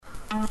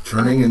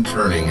Turning and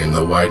turning in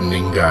the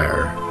widening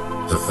gyre,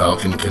 the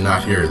falcon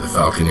cannot hear the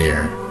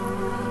falconeer.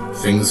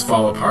 Things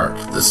fall apart,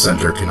 the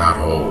center cannot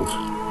hold.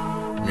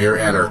 Mere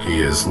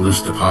anarchy is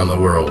loosed upon the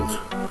world.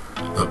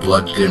 The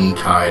blood-dimmed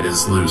tide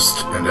is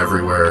loosed, and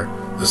everywhere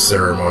the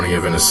ceremony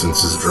of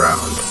innocence is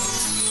drowned.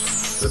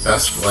 The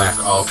best lack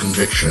all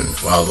conviction,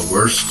 while the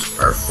worst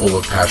are full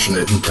of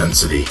passionate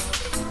intensity.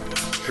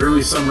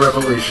 Surely some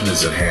revelation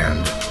is at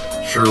hand.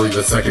 Surely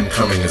the second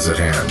coming is at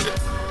hand.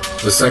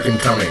 The second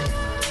coming,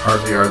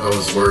 hardly are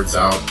those words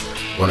out,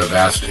 when a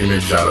vast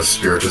image out of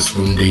spiritus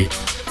mundi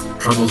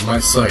troubles my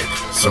sight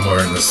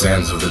somewhere in the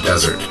sands of the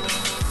desert.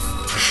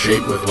 A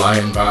shape with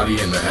lion body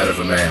and the head of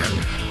a man.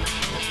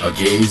 A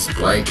gaze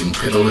blank and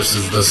pitiless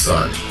as the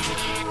sun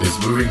is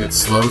moving its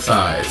slow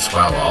thighs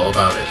while all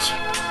about it,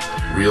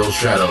 real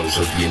shadows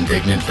of the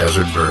indignant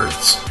desert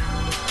birds.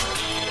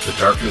 The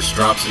darkness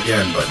drops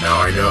again, but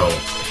now I know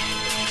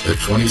that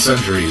 20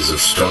 centuries of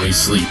stony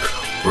sleep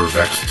were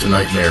vexed to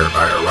nightmare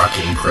by a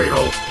rocking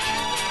cradle.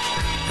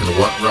 And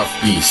what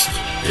rough beast,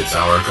 its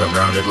hour come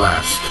round at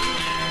last,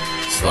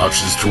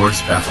 slouches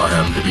towards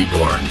Bethlehem to be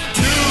born.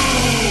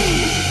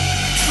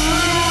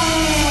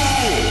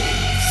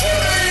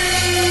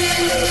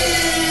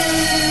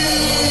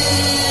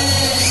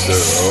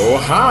 So,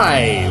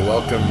 hi!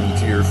 Welcome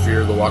to your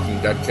Fear the Walking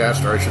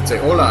Deadcast, or I should say,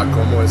 hola,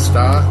 ¿cómo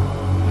está?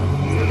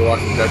 Fear the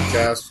Walking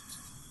Deadcast.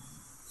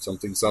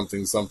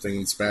 Something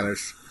in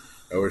Spanish.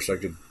 I wish I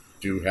could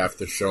do half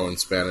the show in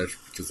Spanish,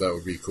 because that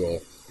would be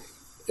cool.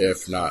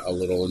 If not a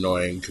little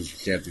annoying, because you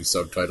can't do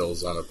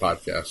subtitles on a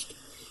podcast.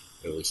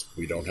 At least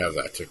we don't have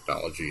that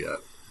technology yet.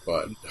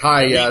 But,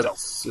 hi,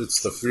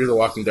 it's the Fear the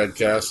Walking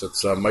Deadcast.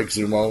 It's Mike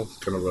Zumo,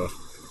 kind of a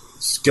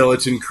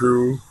skeleton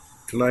crew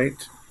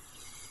tonight.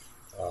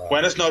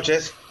 Buenas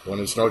noches.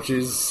 Buenas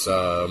noches.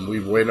 Muy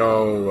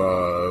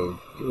bueno.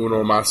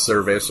 Uno más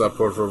cerveza,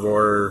 por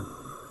favor.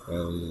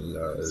 And,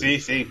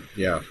 sí.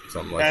 Yeah,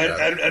 something like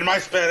that. And my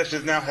Spanish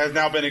has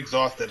now been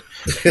exhausted.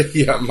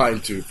 Yeah, mine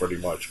too, pretty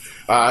much.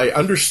 I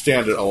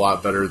understand it a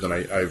lot better than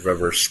I've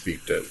ever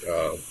spoke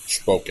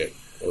it,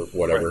 or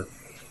whatever.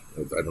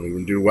 Right. I don't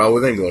even do well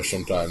with English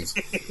sometimes.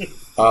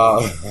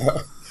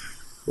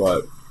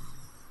 But,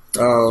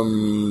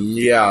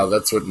 yeah,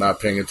 that's what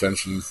not paying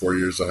attention in 4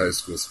 years of high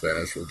school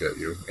Spanish will get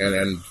you.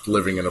 And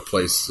living in a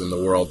place in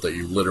the world that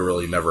you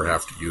literally never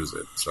have to use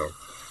it, so.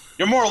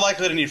 You're more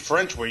likely to need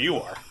French where you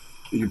are.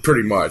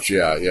 Pretty much,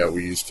 yeah.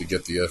 We used to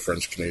get the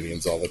French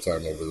Canadians all the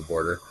time over the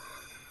border.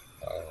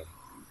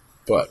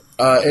 But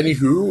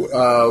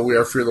anywho, we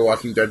are Fear the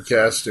Walking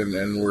Deadcast,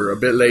 and we're a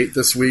bit late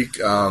this week.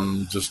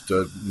 Just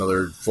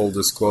another full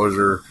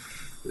disclosure.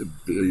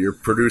 Your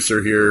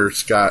producer here,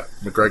 Scott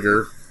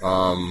McGregor,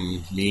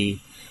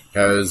 me,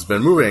 has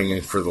been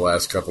moving for the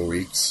last couple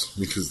weeks,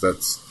 because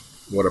that's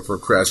what a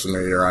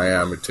procrastinator I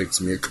am. It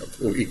takes me a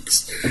couple of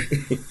weeks.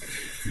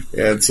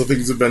 And so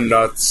things have been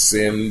nuts,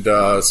 and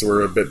so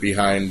we're a bit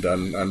behind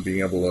on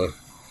being able to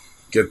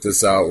get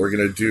this out. We're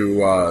going to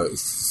do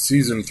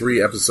Season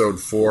 3, Episode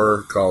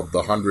 4, called The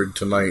 100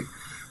 tonight.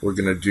 We're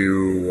going to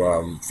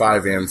do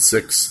 5 and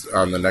 6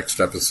 on the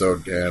next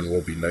episode, and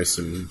we'll be nice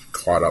and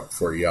caught up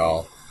for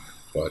y'all.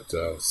 But,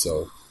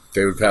 so,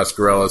 David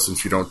Pasquarella,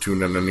 since you don't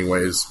tune in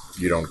anyways,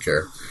 you don't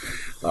care.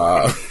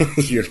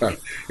 You're not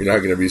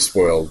going to be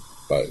spoiled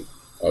by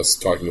us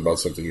talking about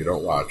something you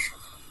don't watch.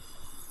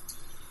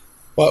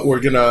 But we're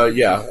gonna,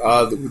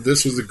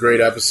 this was a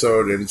great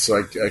episode, and so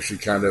I actually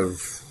kind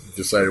of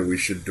decided we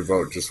should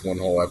devote just one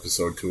whole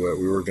episode to it.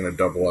 We were gonna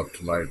double up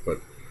tonight, but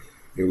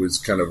it was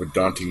kind of a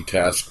daunting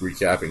task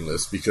recapping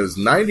this, because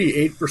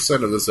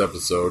 98% of this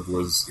episode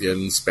was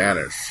in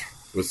Spanish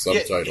with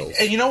subtitles.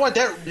 Yeah, and you know what?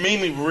 That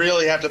made me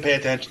really have to pay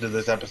attention to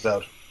this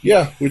episode.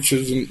 Yeah, which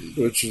is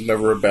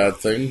never a bad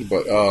thing,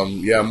 but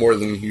more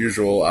than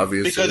usual,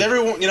 obviously. Because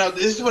everyone,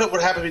 this is what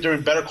would happen to me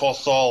during Better Call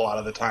Saul a lot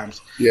of the times.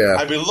 Yeah.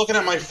 I'd be looking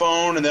at my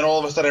phone, and then all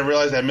of a sudden I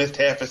realized I missed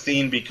half a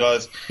scene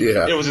because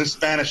it was in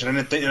Spanish, and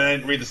I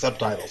didn't read the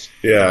subtitles.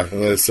 Yeah,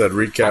 and as I said,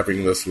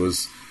 recapping this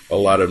was a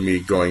lot of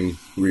me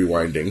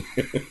rewinding.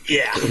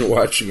 Yeah. And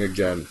watching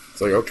again. It's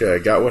like, okay, I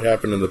got what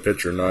happened in the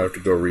picture, now I have to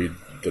go read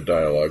the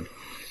dialogue.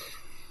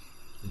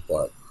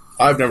 But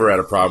I've never had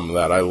a problem with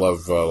that. I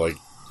love,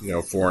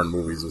 foreign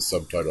movies with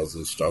subtitles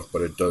and stuff,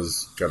 but it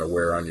does kind of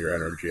wear on your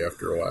energy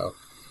after a while.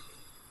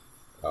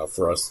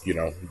 For us,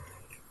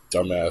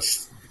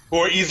 dumbass...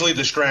 Or easily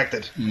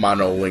distracted.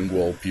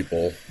 Monolingual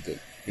people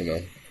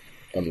that,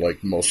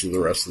 unlike most of the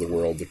rest of the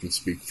world that can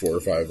speak 4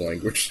 or 5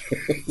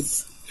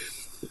 languages.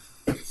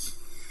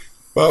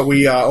 But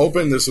we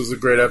opened, this was a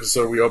great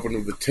episode, we opened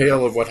with the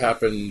tale of what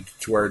happened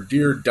to our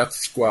dear Death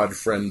Squad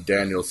friend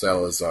Daniel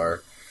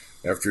Salazar,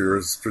 after he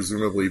was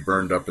presumably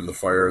burned up in the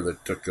fire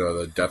that took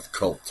the death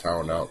cult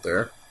town out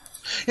there.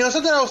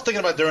 Something I was thinking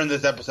about during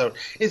this episode,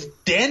 is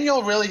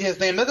Daniel really his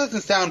name? That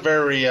doesn't sound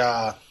very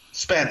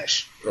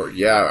Spanish.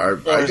 I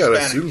gotta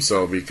assume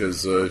so,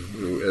 because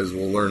as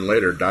we'll learn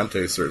later,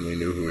 Dantes certainly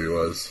knew who he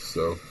was.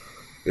 So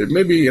it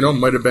maybe,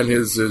 might have been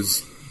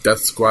his Death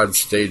Squad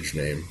stage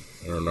name.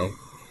 I don't know.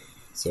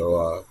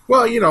 So,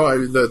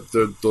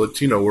 the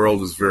Latino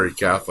world is very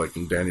Catholic,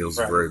 and Daniel's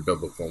a very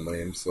biblical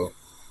name, so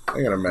I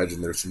can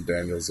imagine there's some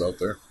Daniels out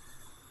there.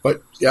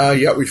 But,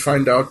 we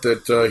find out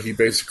that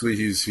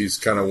he's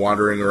kind of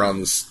wandering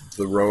around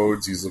the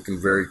roads. He's looking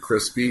very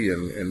crispy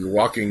and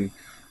walking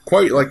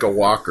quite like a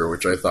walker,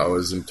 which I thought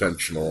was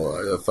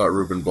intentional. I thought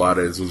Ruben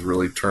Blades was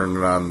really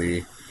turning on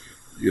the,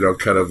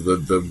 kind of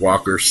the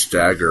walker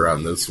stagger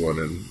on this one,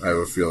 and I have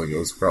a feeling it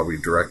was probably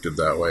directed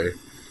that way.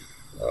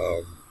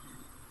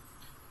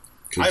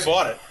 I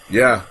bought it.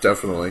 Yeah,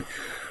 definitely.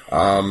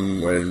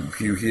 When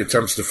he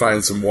attempts to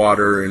find some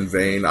water in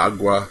vain,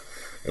 agua,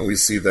 and we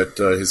see that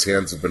his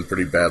hands have been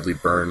pretty badly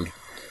burned.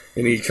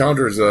 And he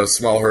encounters a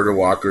small herd of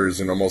walkers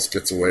and almost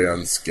gets away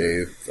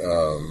unscathed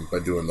by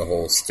doing the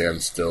whole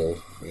stand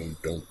still and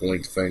don't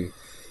blink thing.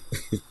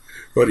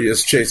 But he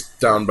is chased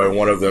down by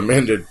one of them,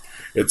 and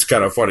it's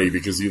kind of funny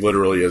because he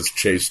literally is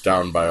chased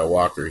down by a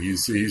walker.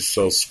 He's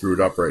so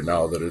screwed up right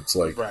now that it's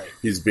like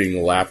he's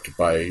being lapped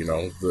by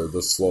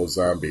the slow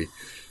zombie.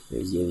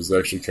 It was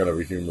actually kind of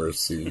a humorous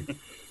scene.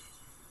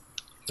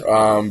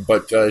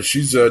 But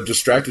she's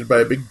distracted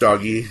by a big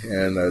doggy,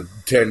 and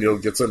Daniel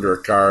gets under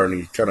a car, and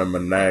he kind of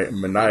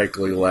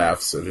maniacally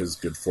laughs at his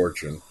good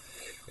fortune.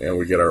 And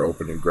we get our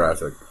opening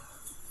graphic.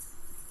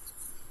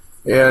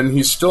 And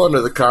he's still under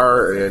the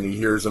car, and he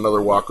hears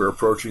another walker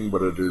approaching,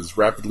 but it is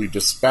rapidly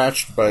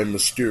dispatched by a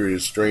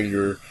mysterious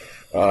stranger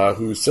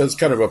who says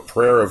kind of a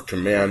prayer of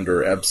command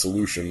or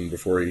absolution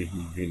before he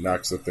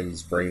knocks the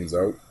thing's brains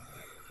out.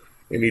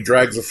 And he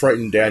drags a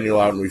frightened Daniel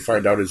out, and we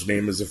find out his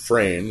name is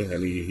Ephraim,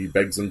 and he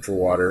begs him for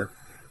water.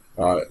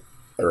 Or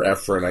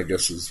Ephraim, I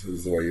guess is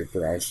the way you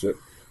pronounced it.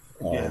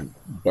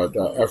 But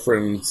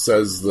Ephraim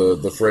says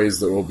the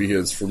phrase that will be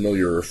his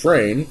familiar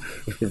refrain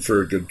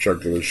for a good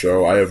chunk of the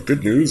show. I have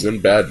good news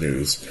and bad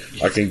news.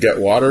 I can get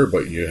water,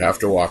 but you have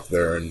to walk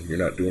there, and you're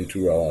not doing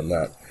too well on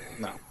that.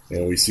 No.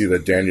 And we see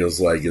that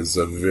Daniel's leg is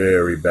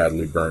very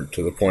badly burnt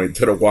to the point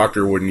that a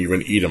walker wouldn't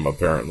even eat him,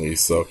 apparently.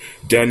 So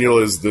Daniel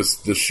is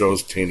this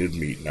show's tainted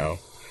meat now.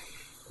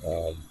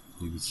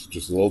 He's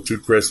just a little too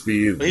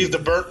crispy. But he's the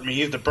burnt meat.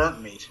 He's the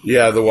burnt meat.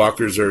 Yeah, the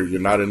walkers you're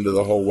not into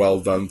the whole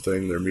well-done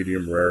thing. They're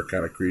medium rare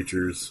kind of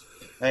creatures.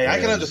 Hey, I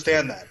can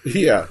understand that.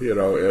 Yeah,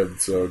 and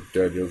so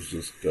Daniel's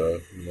just, I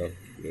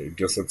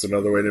guess that's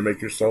another way to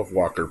make yourself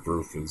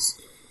walker-proof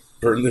is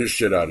burn the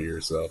shit out of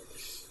yourself.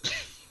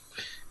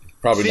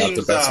 Probably not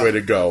the best way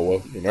to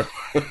go,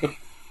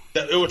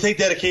 It would take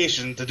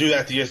dedication to do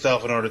that to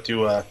yourself in order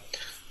to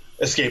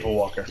escape a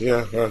walker.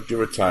 Yeah,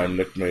 give it time.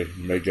 Nick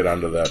may get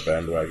onto that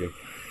bandwagon.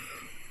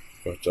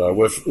 But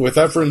with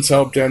Ephraim's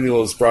help,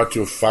 Daniel is brought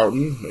to a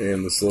fountain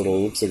in this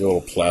looks like a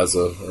little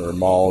plaza or a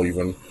mall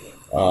even.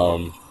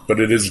 But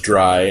it is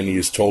dry, and he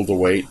is told to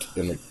wait,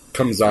 and it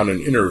comes on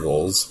in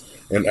intervals.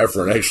 And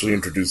Ephraim actually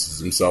introduces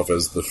himself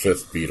as the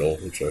fifth beetle,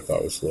 which I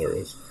thought was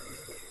hilarious.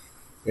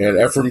 And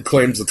Ephraim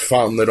claims that the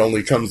fountain that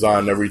only comes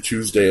on every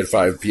Tuesday at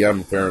 5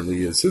 p.m.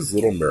 apparently is his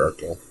little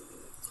miracle.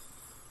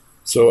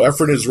 So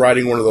Ephraim is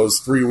riding one of those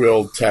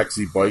three-wheeled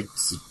taxi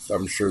bikes.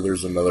 I'm sure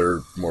there's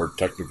another more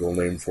technical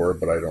name for it,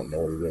 but I don't know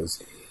what it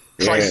is.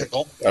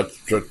 Tricycle.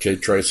 Okay,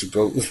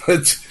 tricycle.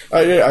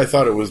 I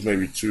thought it was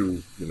maybe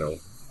too,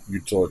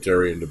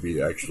 utilitarian to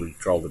be actually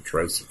called a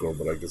tricycle,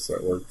 but I guess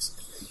that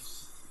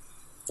works.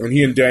 And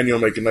he and Daniel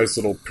make a nice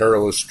little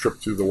perilous trip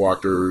through the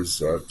walkers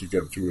to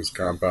get to his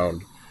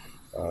compound.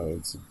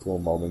 Some cool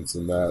moments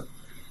in that.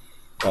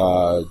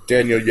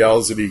 Daniel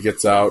yells that he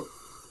gets out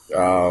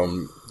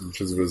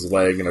because of his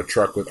leg, and a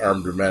truck with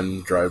armed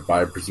men drive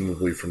by,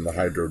 presumably from the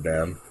hydro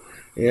dam.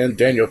 And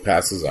Daniel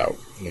passes out,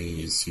 and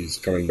he's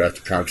coming back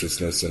to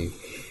consciousness, and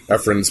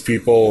Ephraim's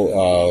people,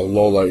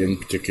 Lola in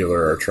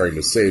particular, are trying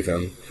to save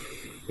him.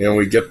 And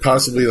we get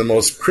possibly the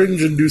most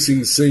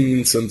cringe-inducing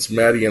scene since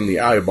Maddie and the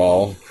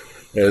Eyeball,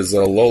 as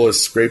Lola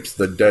scrapes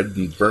the dead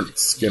and burnt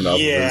skin off of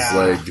his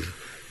leg.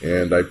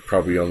 And I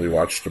probably only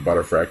watched about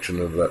a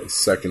fraction of a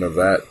second of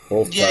that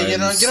both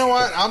times. You know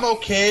what? I'm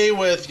okay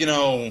with,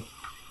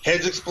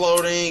 heads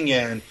exploding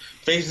and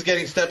faces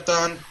getting stepped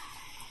on.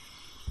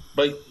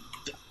 But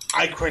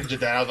I cringed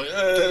at that. I was like,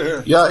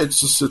 ugh. Yeah,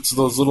 it's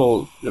those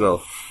little,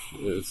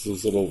 it's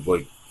those little,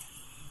 like,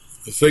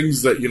 the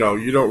things that, you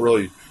don't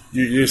really,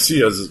 you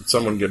see as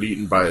someone get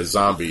eaten by a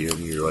zombie, and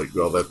you're like,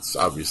 well, that's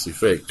obviously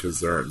fake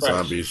because there aren't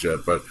zombies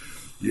yet, but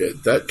yeah,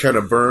 that kind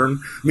of burn.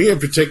 Me in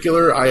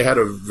particular, I had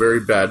a very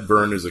bad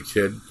burn as a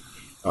kid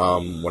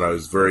when I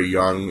was very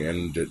young,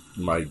 and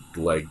my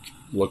leg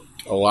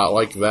looked a lot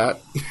like that.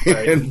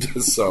 Right. And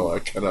so I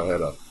kind of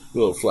had a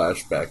little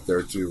flashback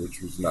there, too, which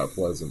was not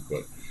pleasant.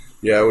 But,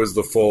 yeah, it was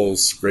the full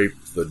scrape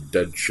the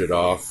dead shit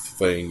off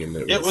thing. And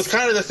it was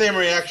kind of the same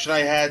reaction I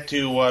had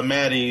to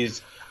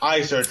Maddie's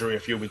eye surgery a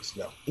few weeks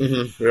ago.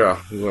 Mm-hmm.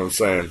 Yeah, that's what I'm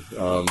saying.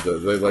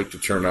 They like to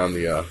turn on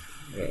the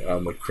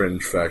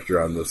cringe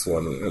factor on this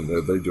one, and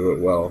they do it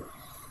well.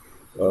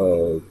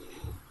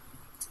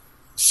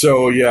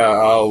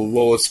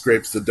 Lola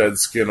scrapes the dead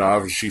skin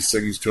off, and she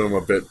sings to him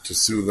a bit to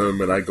soothe him,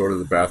 and I go to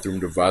the bathroom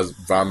to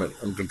vomit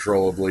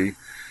uncontrollably,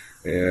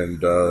 and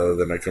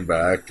then I come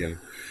back, and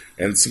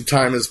And some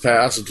time has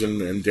passed,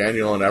 and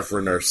Daniel and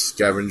Efren are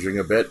scavenging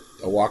a bit.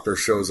 A walker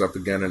shows up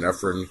again, and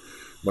Efren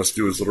must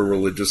do his little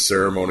religious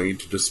ceremony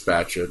to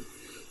dispatch it.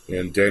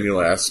 And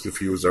Daniel asks if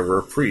he was ever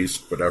a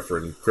priest, but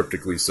Efren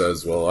cryptically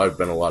says, well, I've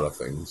been a lot of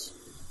things.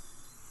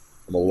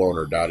 I'm a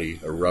loner, Dottie,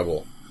 a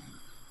rebel.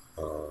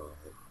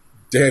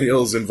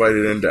 Daniel's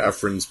invited into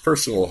Efren's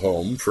personal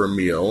home for a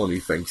meal, and he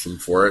thanks him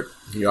for it.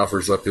 He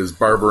offers up his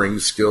barbering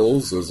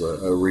skills as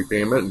a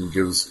repayment and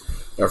gives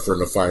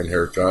Efren a fine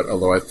haircut,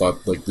 although I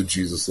thought the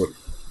Jesus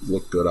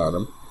looked good on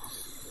him.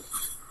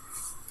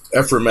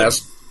 Efren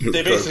asked...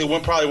 They basically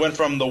probably went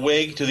from the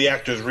wig to the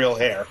actor's real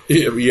hair.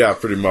 Yeah,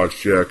 pretty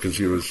much, yeah, because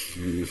he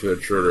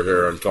had shorter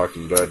hair on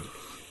Talking Dead.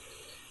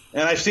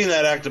 And I've seen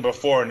that actor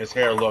before, and his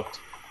hair looked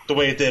the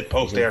way it did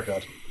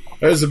post-haircut.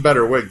 That is a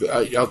better wig.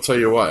 I'll tell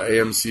you what,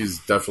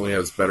 AMC definitely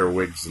has better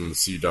wigs than the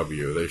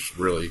CW. They should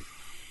really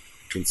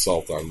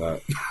consult on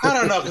that. I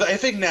don't know, because I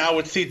think now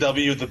with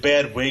CW, the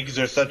bad wigs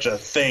are such a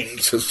thing.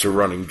 It's just a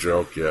running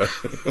joke, yeah.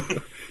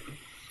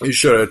 You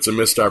should. It's a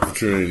missed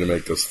opportunity to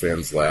make us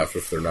fans laugh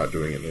if they're not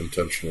doing it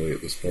intentionally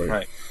at this point.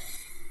 Right.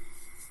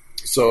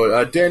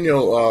 So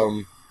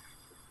Daniel,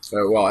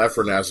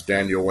 Efren asks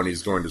Daniel when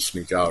he's going to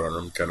sneak out on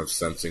him, kind of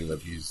sensing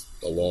that he's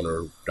a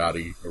loner,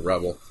 Dottie, a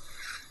rebel.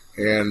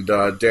 And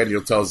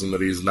Daniel tells him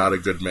that he's not a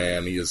good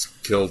man. He has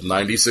killed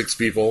 96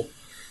 people.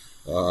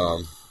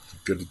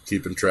 Good at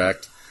keeping track.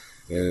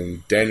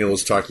 And Daniel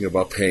is talking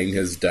about paying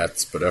his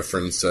debts, but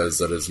Efren says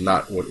that is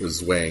not what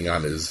is weighing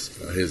on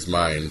his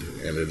mind.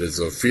 And it is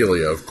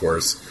Ophelia, of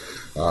course,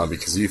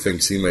 because he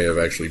thinks he may have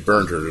actually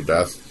burned her to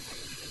death.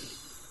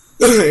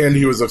 And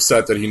he was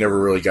upset that he never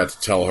really got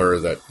to tell her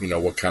that,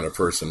 what kind of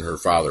person her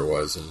father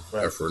was. And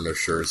right. Efren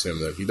assures him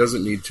that he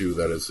doesn't need to.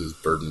 That is his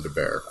burden to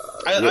bear.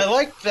 I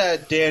like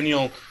that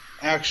Daniel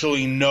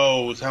actually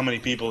knows how many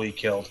people he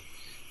killed.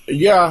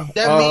 Yeah.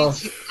 That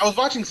means I was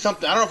watching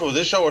something, I don't know if it was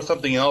this show or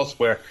something else,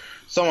 where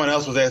someone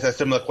else was asked that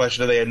similar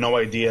question and they had no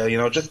idea.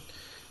 Just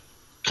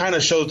kind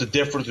of shows the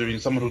difference between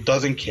someone who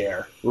doesn't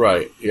care.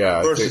 Right,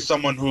 yeah. Versus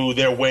someone who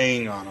they're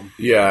weighing on them.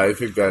 Yeah, I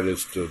think that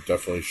is to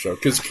definitely show.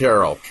 Because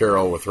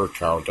Carol with her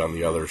count on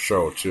the other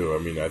show, too. I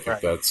mean, I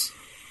think right.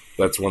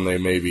 that's when they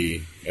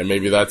maybe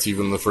that's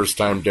even the first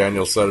time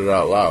Daniel said it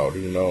out loud.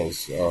 Who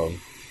knows?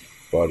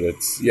 But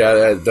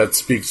that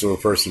speaks of a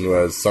person who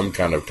has some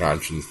kind of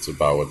conscience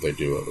about what they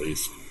do, at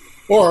least.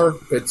 Or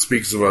it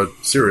speaks of a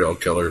serial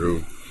killer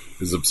who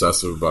is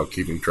obsessive about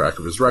keeping track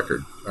of his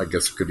record. I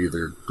guess it could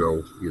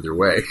go either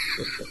way.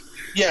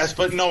 Yes,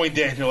 but knowing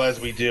Daniel as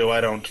we do, I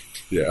don't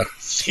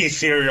see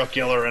serial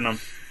killer in him.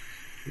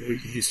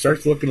 He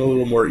starts looking a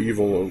little more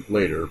evil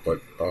later,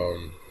 but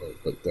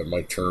that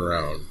might turn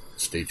around.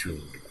 Stay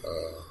tuned.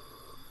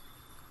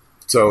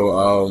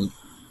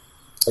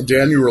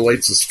 Daniel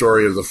relates the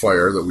story of the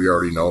fire that we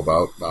already know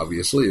about,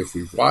 obviously, if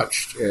we've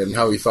watched, and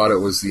how he thought it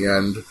was the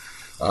end,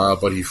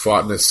 but he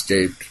fought and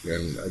escaped,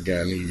 and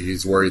again,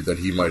 he's worried that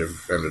he might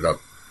have ended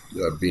up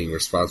being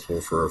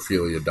responsible for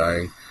Ophelia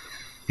dying.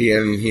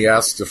 He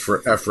asks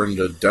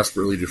Efren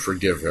desperately to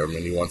forgive him,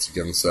 and he once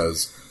again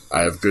says,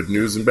 I have good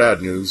news and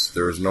bad news.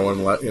 There is no one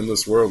in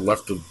this world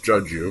left to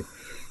judge you.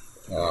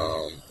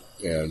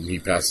 And he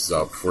passes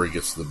out before he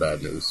gets to the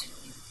bad news.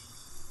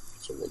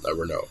 So we'll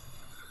never know.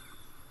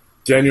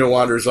 Daniel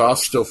wanders off,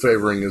 still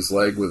favoring his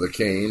leg with a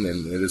cane,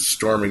 and it is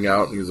storming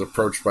out, and he's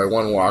approached by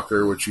one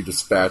walker, which he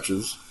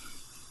dispatches.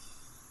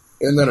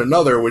 And then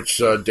another,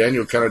 which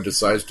Daniel kind of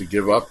decides to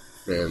give up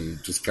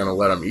and just kind of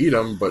let him eat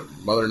him, but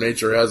Mother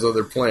Nature has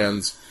other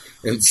plans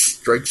and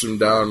strikes him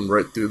down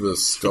right through the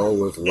skull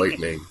with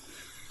lightning.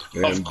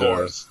 And, of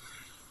course.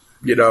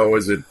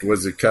 Was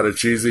it kind of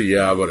cheesy?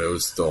 Yeah, but it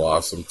was still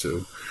awesome,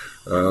 too.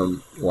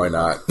 Why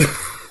not?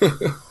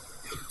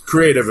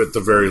 Creative at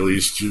the very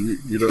least.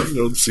 You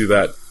don't see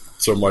that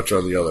so much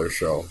on the other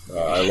show.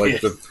 I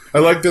like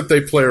that they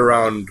play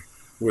around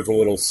with a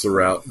little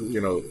surreal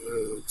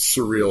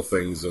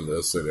things in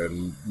this,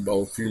 and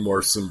a few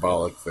more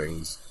symbolic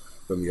things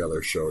than the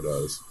other show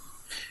does.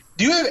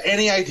 Do you have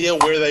any idea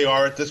where they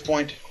are at this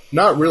point?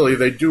 Not really.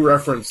 They do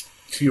reference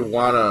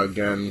Tijuana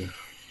again,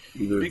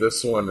 either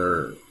this one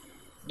or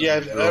I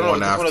don't know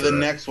if it's one of the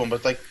next one,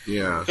 but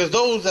because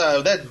those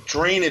that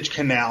drainage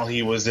canal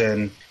he was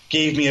in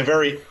gave me a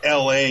very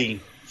LA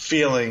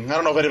feeling. I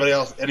don't know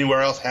if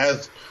anywhere else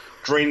has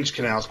drainage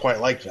canals quite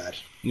like that.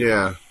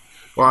 Yeah.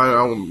 Well,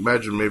 I'll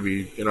imagine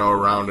maybe,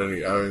 around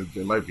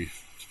it might be,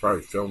 it's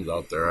probably filmed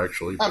out there,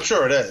 actually. I'm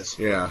sure it is.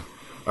 Yeah.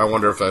 I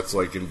wonder if that's,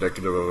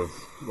 indicative of,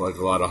 a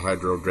lot of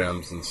hydro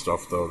dams and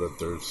stuff, though, that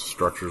there's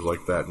structures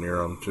like that near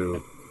them,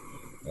 too.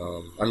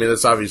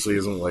 This obviously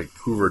isn't,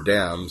 Hoover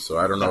Dam, so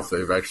I don't know if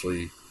they've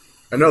actually...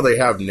 I know they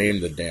have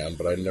named the dam,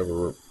 but I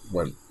never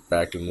went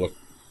back and looked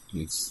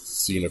and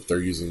seen if they're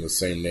using the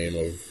same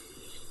name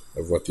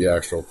of what the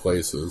actual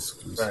place is.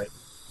 Right.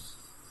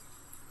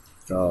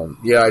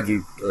 I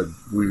do.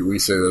 We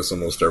say this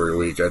almost every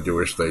week. I do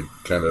wish they'd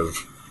kind of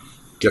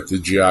get the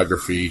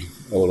geography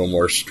a little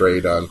more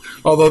straight on.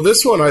 Although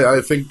this one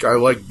I think I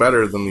like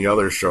better than the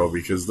other show,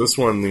 because this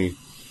one the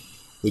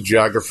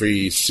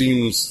geography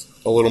seems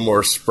a little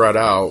more spread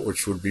out,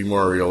 which would be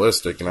more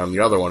realistic. And on the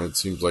other one, it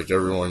seems like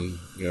everyone,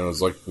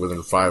 is like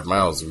within 5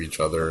 miles of each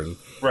other and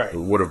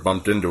would have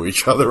bumped into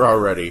each other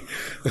already.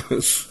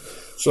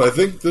 So I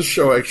think this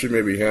show actually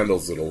maybe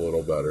handles it a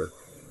little better.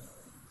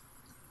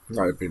 In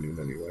my opinion,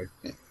 anyway.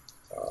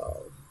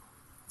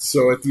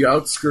 So at the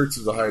outskirts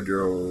of the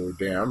hydro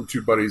dam,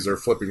 two buddies are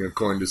flipping a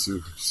coin to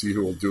see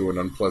who will do an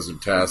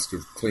unpleasant task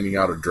of cleaning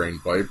out a drain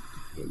pipe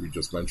that we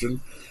just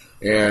mentioned.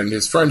 And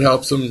his friend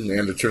helps him,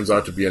 and it turns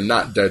out to be a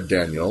not dead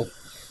Daniel.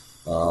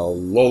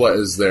 Lola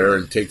is there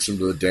and takes him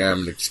to the dam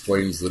and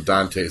explains the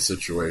Dantes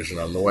situation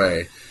on the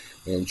way.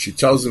 And she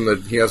tells him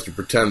that he has to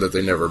pretend that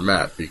they never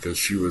met because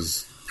she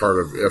was part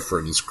of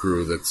Ephraim's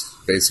crew that's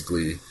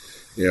basically,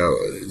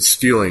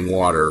 stealing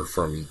water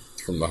from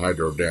the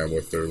hydro dam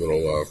with their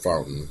little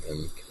fountain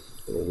and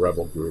little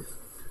rebel group.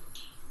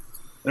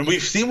 And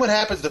we've seen what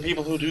happens to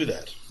people who do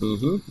that.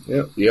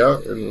 Mm-hmm. Yeah,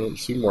 and we'll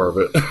see more of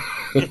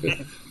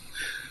it.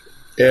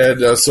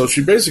 And so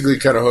she basically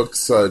kind of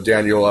hooks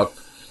Daniel up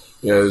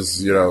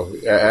as,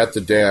 at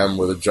the dam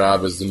with a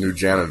job as the new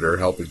janitor,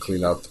 helping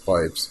clean out the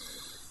pipes.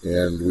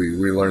 And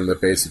we learn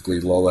that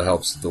basically Lola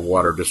helps the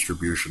water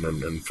distribution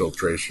and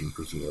filtration,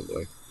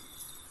 presumably.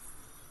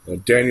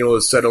 Daniel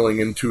is settling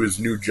into his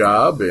new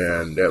job,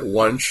 and at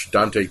lunch,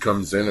 Dante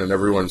comes in, and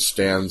everyone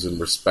stands in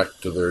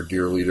respect to their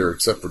dear leader,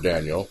 except for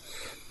Daniel.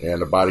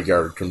 And a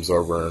bodyguard comes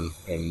over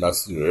and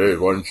messes, hey,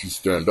 why don't you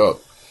stand up?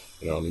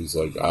 And he's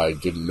like, I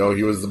didn't know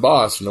he was the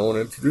boss. No one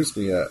introduced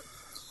me yet.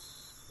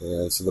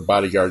 And so the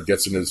bodyguard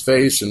gets in his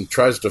face and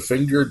tries to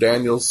finger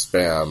Daniel's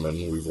spam,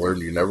 and we've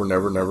learned you never,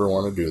 never, never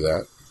want to do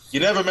that. You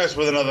never mess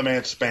with another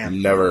man's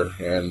spam. Never.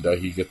 And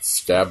he gets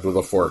stabbed with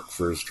a fork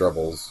for his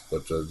troubles,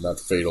 but not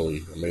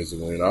fatally,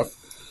 amazingly enough.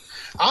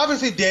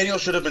 Obviously, Daniel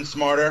should have been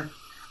smarter.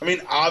 I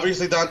mean,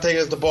 obviously, Dante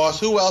is the boss.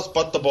 Who else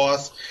but the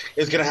boss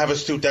is going to have a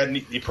suit that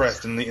neatly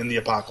pressed in the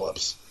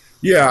apocalypse?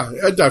 Yeah,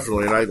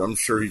 definitely. And I'm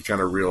sure he kind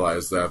of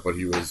realized that, but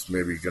he was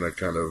maybe going to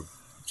kind of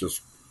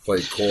just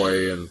play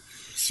coy and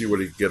see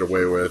what he could get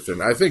away with.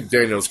 And I think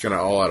Daniel's kind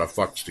of all out of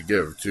fucks to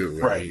give, too.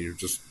 Right. I mean,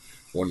 just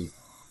one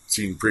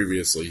scene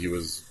previously, he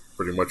was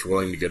pretty much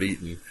willing to get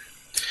eaten.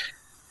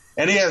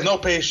 And he has no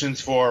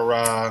patience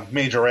for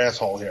Major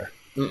Asshole here.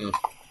 Mm-mm.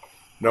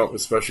 No,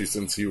 especially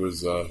since he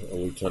was a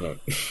lieutenant.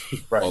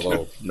 Right.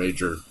 Although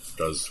Major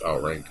does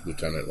outrank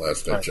Lieutenant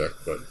last I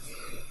checked, but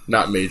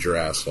not Major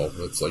Asshole.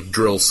 It's like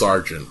Drill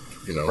Sergeant,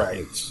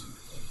 Right.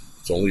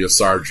 It's only a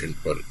sergeant,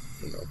 but,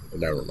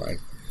 never mind.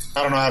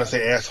 I don't know how to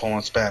say asshole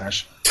in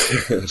Spanish.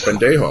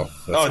 Pendejo.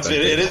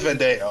 It is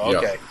Pendejo.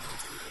 Okay.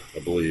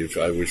 Yeah, I believe.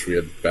 I wish we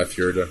had Beth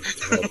here to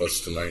help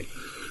us tonight.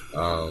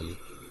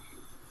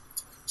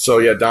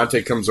 So,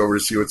 Dante comes over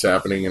to see what's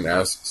happening and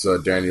asks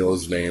Daniel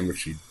his name,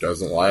 which he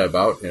doesn't lie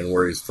about, and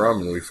where he's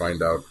from, and we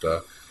find out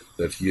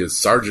that he is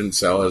Sergeant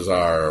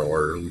Salazar,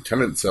 or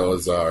Lieutenant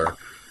Salazar,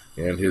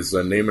 and his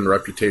name and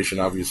reputation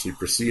obviously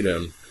precede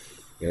him.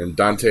 And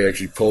Dante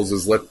actually pulls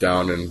his lip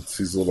down and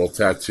sees a little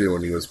tattoo,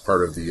 and he was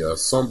part of the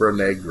Sombra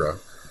Negra,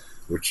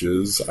 which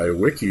is, I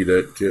wikied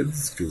it,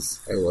 kids,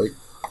 because I like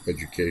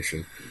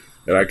education.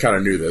 And I kind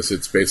of knew this.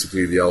 It's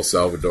basically the El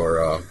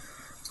Salvador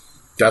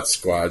death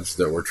squads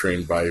that were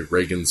trained by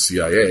Reagan's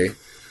CIA,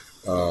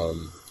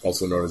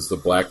 also known as the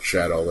Black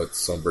Shadow.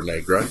 That's Sombra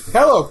Negra.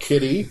 Hello,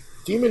 Kitty.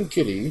 Demon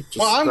Kitty.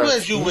 Well, I'm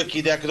glad you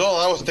wikied that, because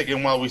all I was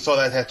thinking while we saw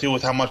that tattoo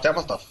was how much that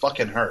must have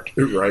fucking hurt.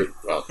 Right.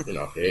 Well,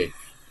 hey.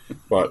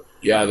 But,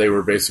 yeah, they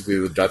were basically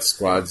the death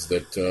squads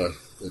that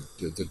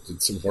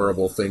did some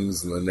horrible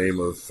things in the name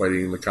of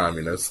fighting the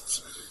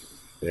communists.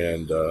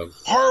 And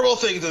horrible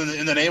things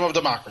in the name of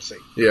democracy.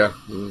 Yeah,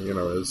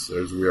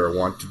 as we are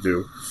wont to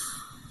do.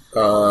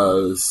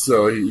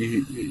 So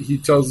he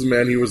tells the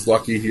man he was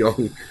lucky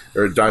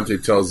Dante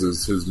tells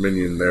his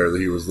minion there that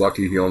he was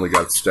lucky he only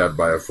got stabbed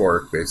by a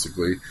fork,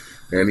 basically.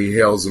 And he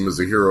hails him as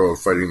a hero of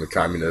fighting the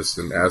communists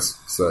and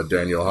asks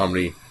Daniel how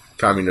many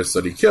communists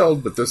that he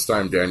killed, but this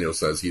time Daniel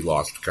says he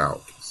lost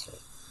count. So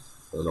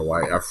I don't know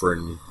why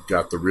Ephraim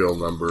got the real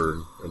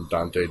number and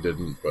Dante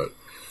didn't, but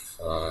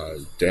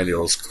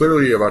Daniel's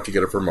clearly about to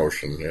get a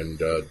promotion, and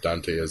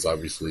Dante is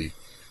obviously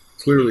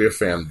clearly a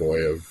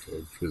fanboy of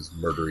his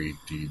murdery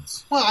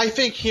deeds. Well, I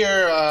think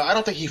here, I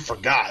don't think he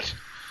forgot.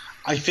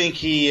 I think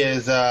he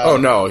is...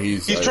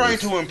 He's trying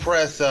to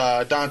impress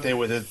Dante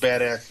with his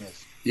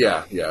badassness.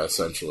 Yeah,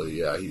 essentially,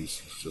 yeah.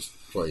 He's just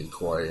playing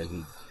coy,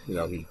 and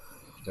he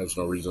has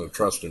no reason to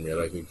trust him yet.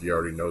 I think he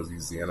already knows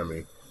he's the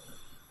enemy.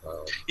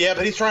 Yeah,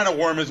 but he's trying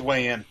to worm his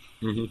way in.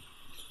 Mm-hmm.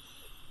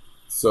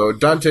 So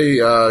Dante,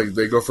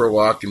 they go for a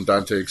walk, and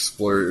Dante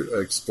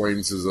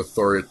explains his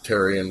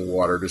authoritarian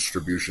water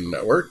distribution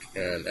network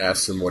and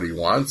asks him what he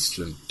wants.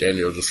 And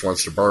Daniel just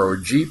wants to borrow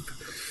a jeep,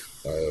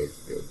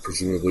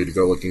 presumably to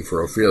go looking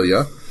for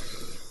Ophelia.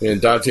 And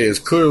Dante is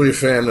clearly a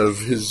fan of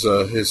his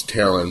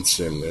talents,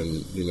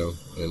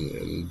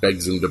 and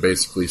begs him to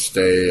basically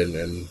stay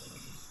and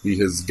be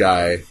his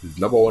guy, his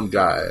number one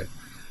guy.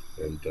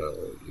 And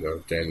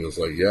Daniel's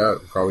like, yeah,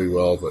 probably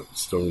will, but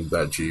still need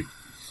that jeep.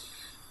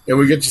 And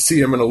we get to see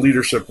him in a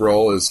leadership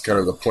role as kind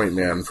of the point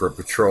man for a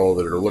patrol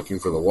that are looking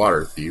for the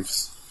water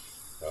thieves.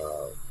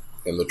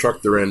 And the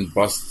truck they're in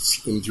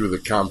busts into the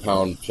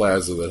compound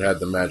plaza that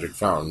had the magic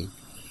fountain.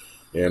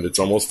 And it's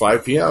almost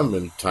 5 p.m.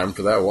 and time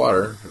for that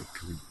water,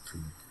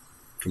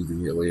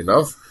 conveniently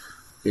enough.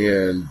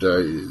 And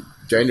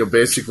Daniel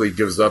basically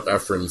gives up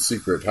Ephraim's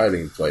secret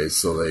hiding place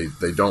so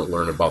they don't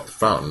learn about the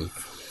fountain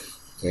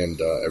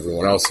and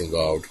everyone else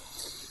involved.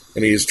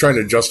 And he's trying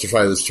to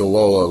justify this to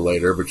Lola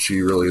later, but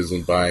she really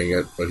isn't buying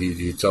it. But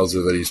he tells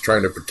her that he's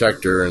trying to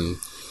protect her and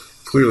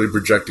clearly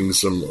projecting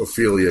some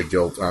Ophelia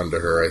guilt onto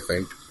her, I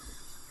think.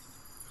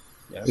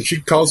 Yes. And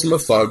she calls him a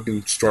thug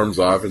and storms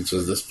off and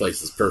says, "This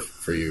place is perfect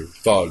for you,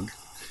 thug."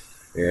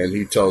 And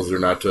he tells her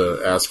not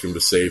to ask him to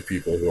save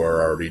people who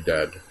are already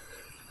dead.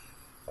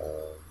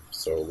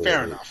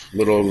 Fair enough.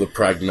 Little of the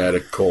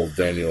pragmatic, cold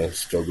Daniel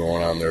still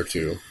going on there,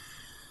 too.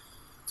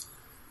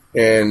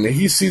 And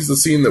he sees the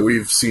scene that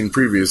we've seen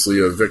previously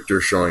of Victor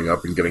showing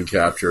up and getting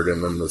captured,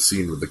 and then the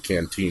scene with the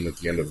canteen at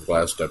the end of the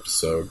last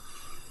episode.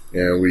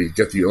 And we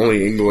get the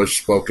only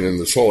English spoken in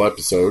this whole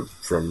episode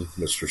from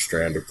Mr.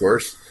 Strand, of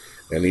course.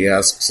 And he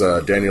asks,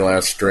 Daniel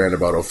asks Strand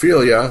about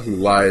Ophelia, who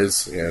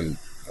lies and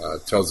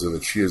tells her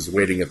that she is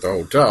waiting at the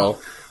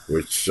hotel,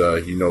 which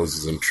he knows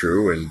isn't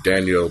true. And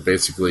Daniel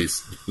basically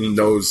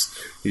knows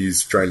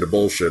he's trying to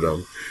bullshit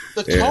him.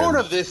 The tone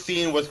of this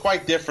scene was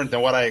quite different than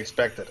what I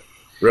expected.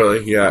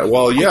 Really? Yeah.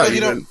 Well, yeah.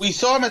 Because, we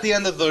saw him at the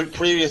end of the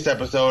previous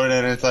episode,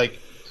 and it's like,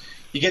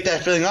 you get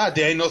that feeling,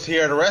 Daniel's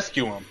here to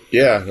rescue him.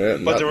 Yeah.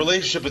 But the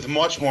relationship is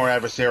much more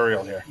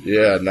adversarial here.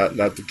 Yeah,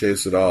 not the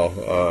case at all.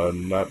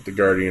 Not the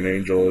guardian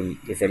angel, and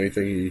if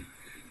anything,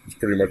 he's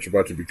pretty much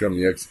about to become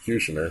the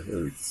executioner,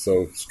 or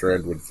so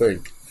Strand would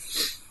think.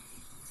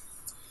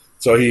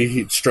 So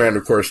Strand,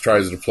 of course,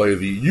 tries to play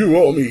the "you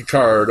owe me"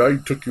 card. I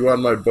took you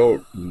on my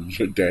boat.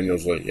 And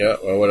Daniel's like, yeah,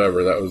 well,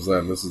 whatever. That was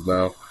then. This is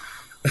now.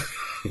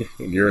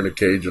 And you're in a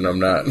cage and I'm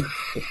not.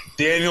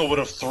 Daniel would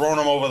have thrown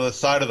him over the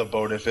side of the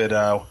boat if it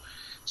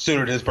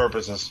suited his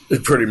purposes.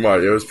 Pretty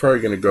much. It was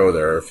probably going to go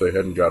there if they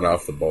hadn't gotten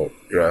off the boat.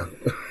 Yeah.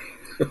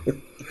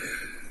 And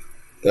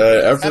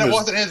it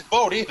wasn't his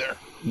boat either.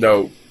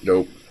 Nope.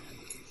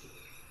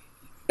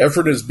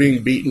 Effort is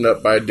being beaten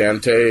up by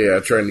Dante,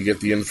 trying to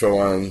get the info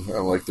on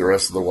like the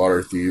rest of the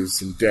water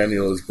thieves, and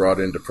Daniel is brought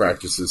in to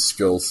practice his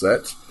skill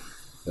set.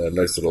 A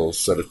nice little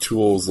set of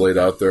tools laid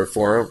out there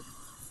for him.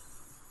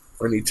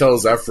 And he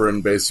tells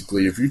Ephraim,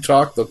 basically, if you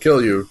talk, they'll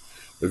kill you.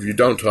 If you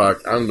don't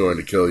talk, I'm going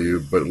to kill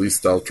you, but at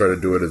least I'll try to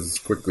do it as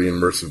quickly and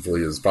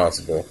mercifully as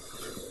possible.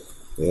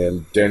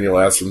 And Daniel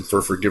asks him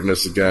for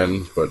forgiveness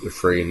again, but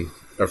Ephraim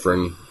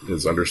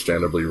is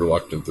understandably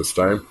reluctant this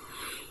time.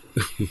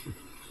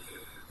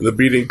 The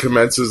beating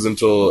commences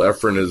until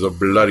Ephraim is a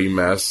bloody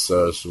mess.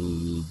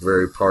 Some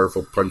very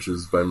powerful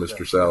punches by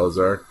Mr.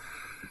 Salazar.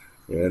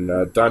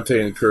 And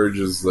Dante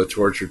encourages the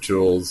torture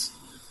tools.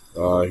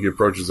 He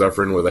approaches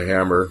Ephraim with a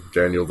hammer,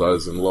 Daniel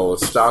does, and Lola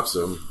stops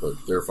him, but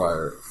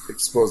thereby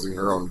exposing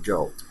her own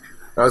guilt.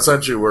 Now,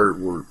 essentially,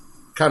 we're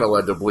kind of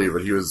led to believe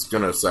that he was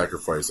going to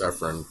sacrifice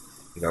Ephraim,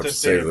 to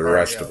save the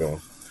rest of them.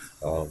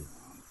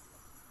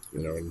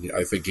 And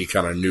I think he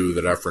kind of knew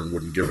that Ephraim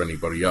wouldn't give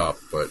anybody up,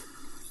 but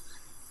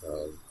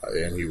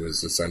and he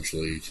was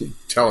essentially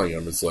telling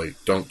him, it's like,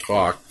 don't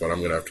talk, but I'm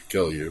going to have to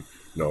kill you.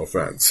 No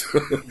offense.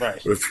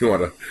 Right. But if you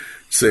want to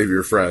save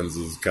your friends,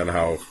 is kind of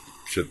how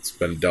shit's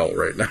been dealt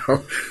right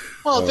now.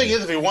 Well, the thing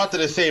is, if he wanted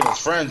to save his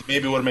friends,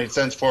 maybe it would have made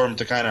sense for him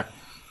to kind of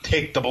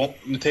take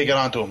it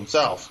onto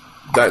himself.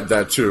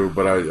 That too,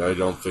 but I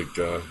don't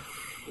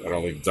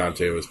think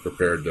Dante was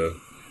prepared to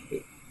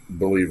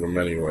believe him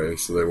anyway,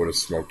 so they would have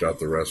smoked out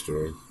the rest of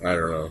him. I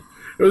don't know.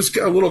 It was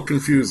a little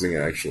confusing,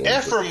 actually.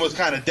 Ephraim was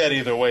kind of dead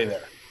either way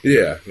there.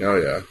 Yeah,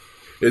 yeah.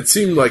 It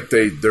seemed like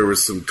there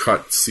was some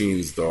cut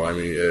scenes, though. I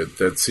mean,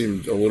 that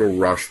seemed a little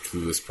rushed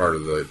through this part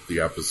of the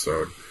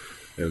episode.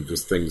 And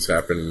just things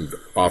happened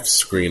off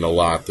screen a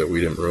lot that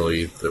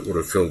that would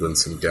have filled in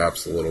some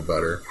gaps a little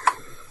better.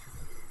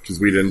 Because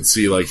we didn't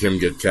see him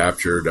get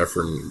captured,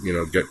 Ephraim,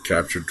 get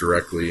captured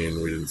directly,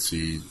 and we didn't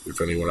see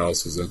if anyone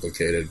else was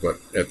implicated. But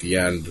at the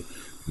end,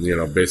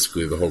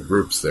 basically the whole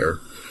group's there.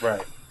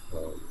 Right.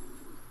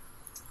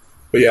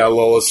 But yeah,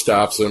 Lola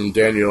stops him.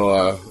 Daniel,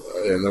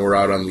 and then we're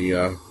out on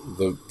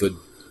the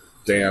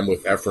dam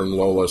with Ephraim,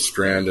 Lola,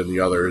 Strand, and the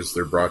others.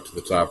 They're brought to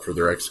the top for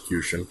their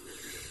execution.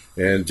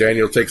 And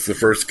Daniel takes the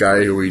first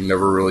guy who we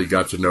never really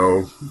got to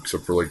know,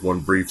 except for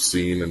one brief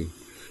scene,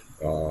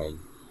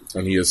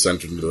 and he is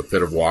sent into the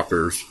pit of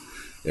walkers.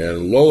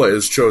 And Lola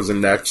is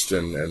chosen next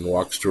and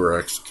walks to her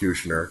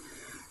executioner.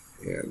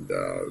 And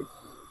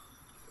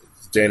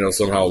Daniel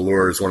somehow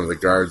lures one of the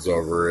guards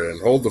over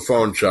and hold the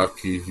phone, Chuck.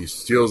 He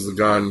steals the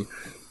gun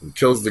and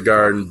kills the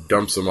guard and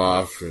dumps him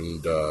off.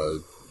 And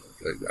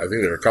I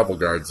think there are a couple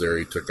guards there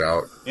he took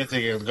out. He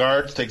takes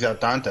guards, takes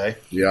out Dante.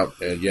 Yep,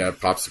 and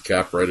pops the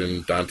cap right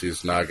in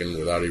Dante's noggin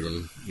without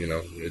even,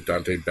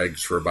 Dante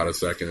begs for about a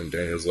second, and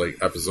Daniel's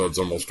like, episode's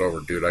almost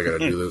over, dude, I gotta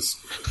do this.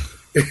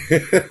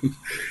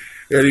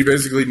 And he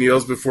basically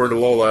kneels before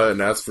Lola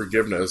and asks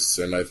forgiveness,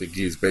 and I think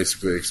he's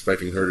basically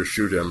expecting her to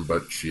shoot him,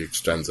 but she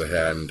extends a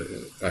hand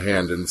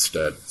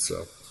instead.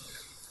 So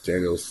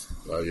Daniel's,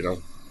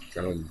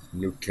 kind of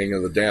new king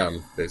of the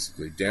dam,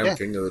 basically.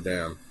 King of the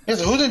dam. Yeah,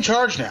 so who's in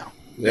charge now?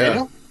 Yeah.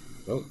 Daniel?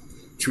 Well,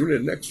 tune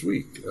in next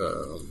week.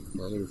 I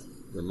don't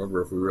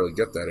remember if we really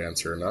get that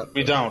answer or not.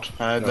 We don't.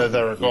 As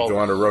I recall. We go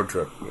on a road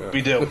trip. Yeah.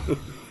 We do.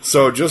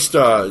 So just,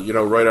 right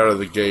out of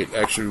the gate,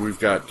 actually, we've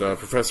got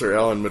Professor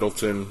Alan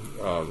Middleton.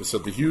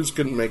 Said the Hughes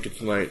couldn't make it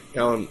tonight.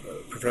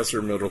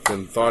 Professor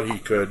Middleton thought he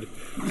could,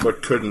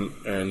 but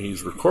couldn't, and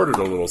he's recorded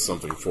a little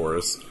something for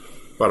us.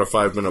 About a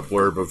 5-minute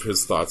blurb of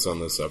his thoughts on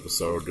this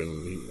episode,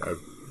 and I've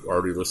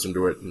already listened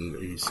to it,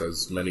 and he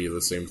says many of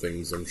the same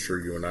things I'm sure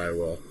you and I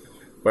will.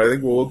 But I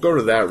think we'll go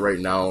to that right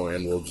now,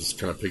 and we'll just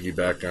kind of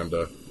piggyback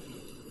onto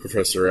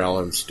Professor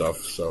Allen's stuff.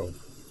 So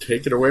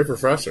take it away,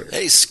 Professor.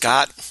 Hey,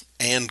 Scott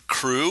and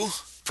crew.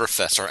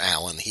 Professor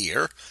Allen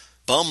here.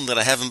 Bummed that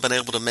I haven't been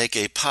able to make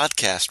a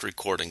podcast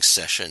recording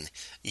session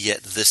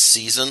yet this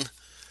season,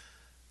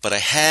 but I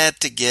had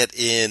to get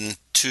in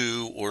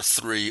 2 or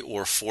 3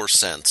 or 4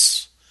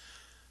 cents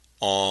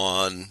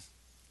on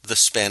the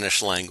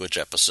Spanish language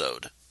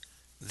episode,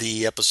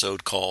 the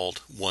episode called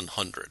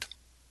 100.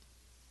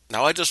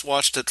 Now, I just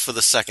watched it for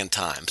the second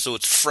time, so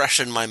it's fresh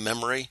in my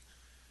memory,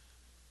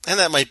 and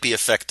that might be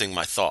affecting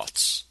my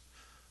thoughts.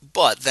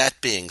 But that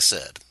being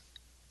said,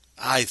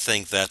 I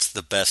think that's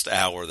the best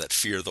hour that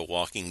Fear the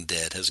Walking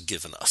Dead has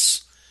given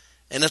us.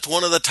 And it's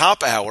one of the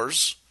top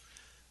hours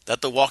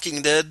that the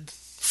Walking Dead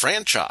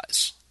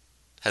franchise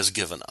has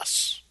given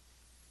us.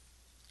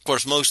 Of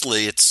course,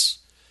 mostly it's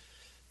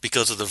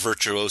because of the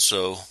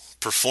virtuoso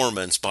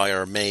performance by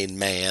our main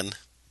man.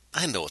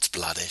 I know it's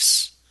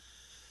Blades.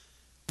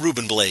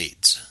 Ruben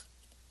Blades.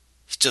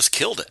 He just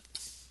killed it.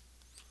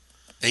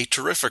 A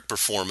terrific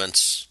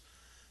performance,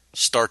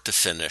 start to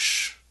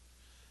finish.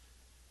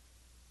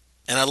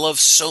 And I love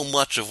so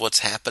much of what's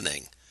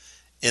happening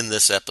in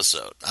this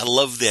episode. I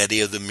love the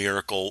idea of the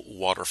miracle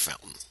water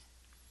fountain.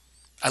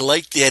 I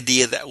like the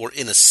idea that we're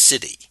in a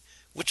city,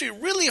 which we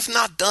really have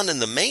not done in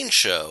the main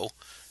show.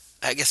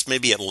 I guess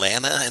maybe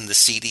Atlanta and the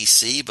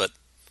CDC, but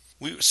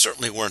we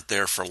certainly weren't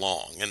there for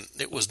long, and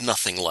it was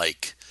nothing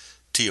like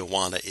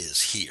Tijuana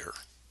is here.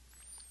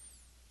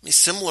 I mean,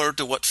 similar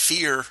to what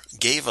Fear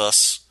gave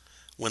us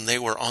when they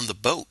were on the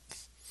boat.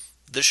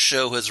 This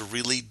show has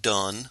really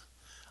done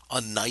a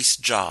nice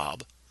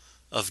job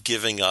of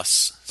giving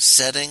us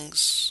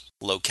settings,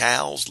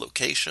 locales,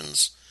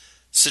 locations,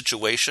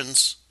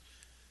 situations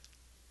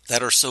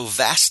that are so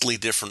vastly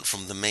different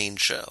from the main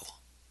show.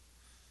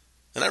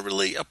 And I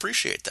really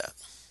appreciate that.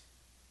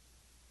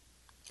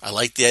 I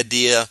like the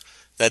idea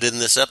that in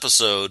this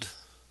episode,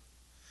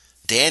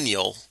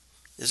 Daniel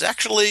is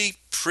actually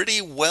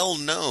pretty well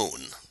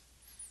known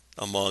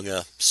among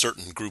a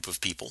certain group of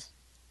people.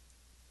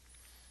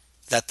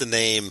 That the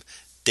name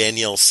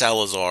Daniel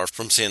Salazar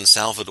from San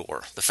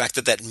Salvador, the fact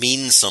that that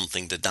means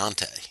something to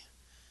Dante,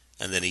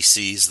 and then he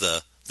sees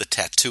the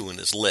tattoo in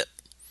his lip,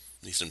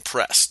 and he's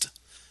impressed,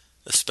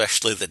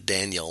 especially that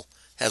Daniel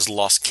has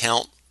lost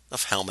count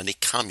of how many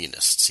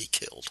communists he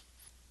killed.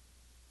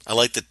 I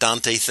like that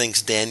Dante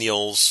thinks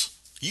Daniel's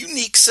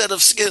unique set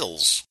of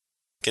skills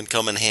can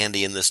come in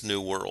handy in this new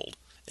world,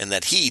 and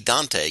that he,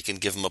 Dante, can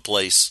give him a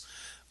place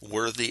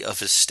worthy of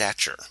his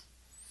stature.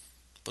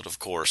 But of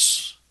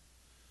course,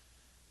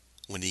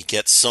 when he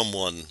gets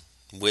someone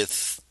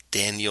with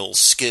Daniel's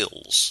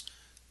skills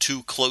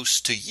too close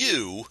to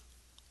you,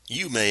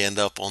 you may end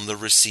up on the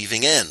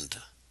receiving end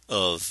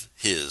of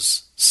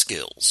his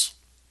skills.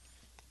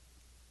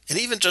 And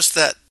even just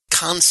that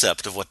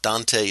concept of what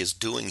Dante is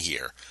doing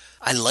here,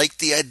 I like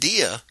the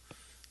idea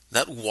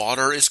that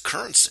water is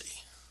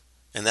currency,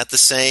 and that the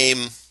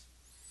same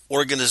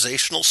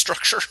organizational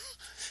structure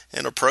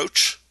and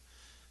approach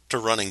to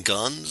running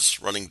guns,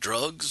 running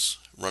drugs,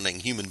 running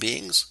human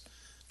beings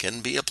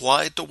can be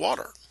applied to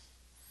water.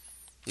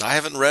 Now, I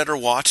haven't read or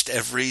watched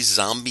every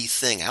zombie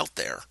thing out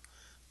there,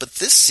 but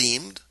this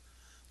seemed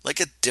like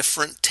a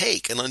different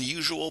take, an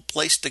unusual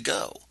place to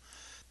go.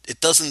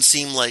 It doesn't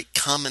seem like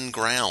common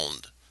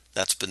ground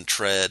that's been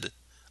tread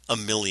a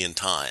million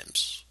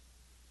times.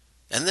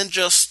 And then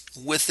just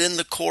within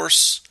the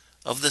course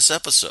of this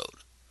episode,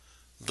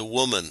 the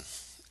woman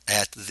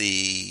at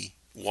the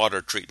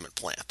water treatment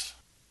plant,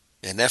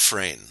 and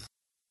Ephraim,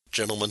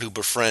 gentleman who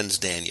befriends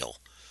Daniel,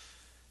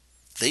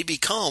 they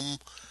become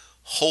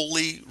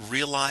wholly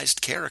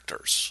realized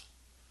characters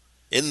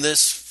in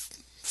this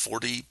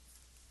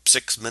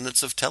 46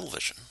 minutes of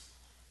television.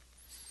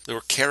 They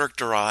were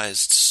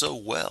characterized so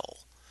well.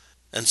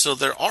 And so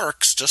their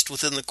arcs, just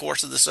within the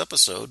course of this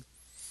episode,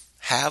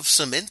 have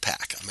some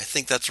impact. I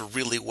think that's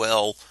really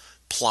well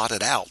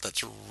plotted out.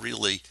 That's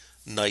really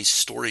nice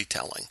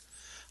storytelling.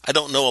 I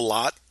don't know a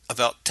lot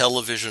about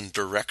television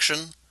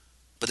direction,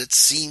 but it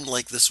seemed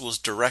like this was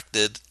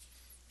directed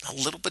a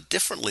little bit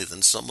differently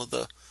than some of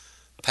the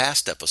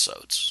past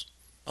episodes.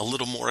 A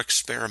little more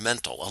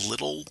experimental, a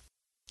little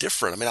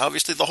different.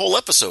 Obviously the whole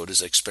episode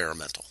is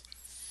experimental.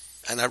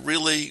 And I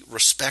really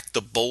respect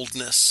the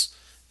boldness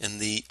and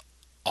the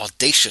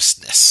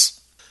audaciousness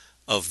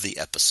of the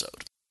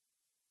episode.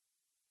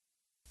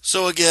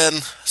 So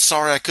again,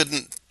 sorry I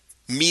couldn't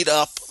meet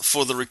up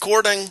for the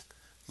recording,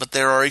 but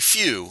there are a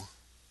few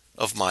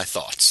of my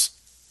thoughts.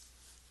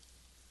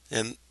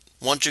 And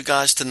want you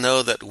guys to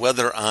know that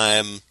whether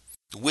I'm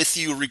with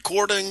you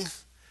recording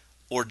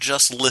or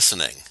just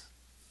listening,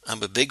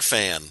 I'm a big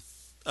fan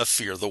of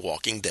Fear the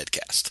Walking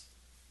Deadcast.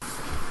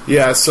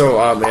 Yeah, so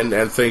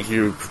and thank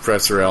you,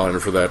 Professor Allen,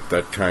 for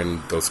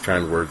those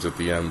kind words at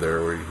the end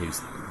there, where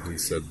he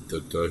said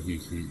that he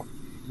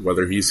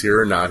whether he's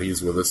here or not,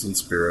 he's with us in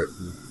spirit.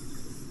 And,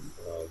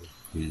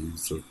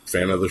 he's a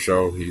fan of the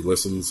show. He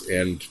listens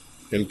and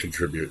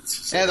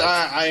contributes. So and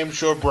I am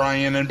sure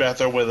Brian and Beth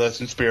are with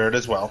us in spirit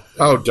as well.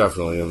 Oh,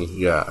 definitely,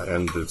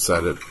 and it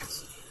said it.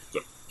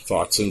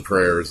 Thoughts and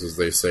prayers, as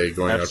they say,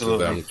 going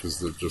Absolutely. out to them, because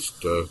they're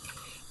just a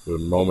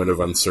moment of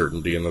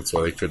uncertainty, and that's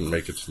why they couldn't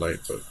make it tonight,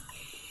 but.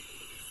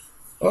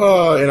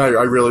 And I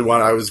really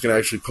I was going to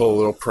actually pull a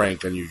little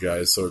prank on you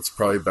guys, so it's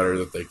probably better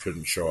that they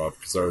couldn't show up,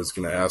 because I was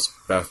going to ask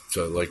Beth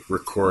to,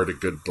 record a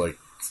good,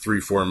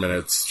 3-4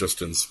 minutes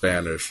just in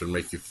Spanish and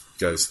make you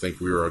guys think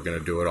we were going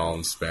to do it all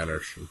in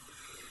Spanish, and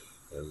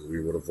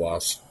we would have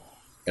lost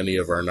any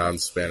of our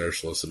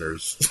non-Spanish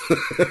listeners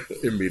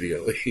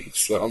immediately,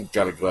 so I'm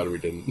kind of glad we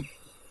didn't.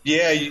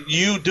 Yeah,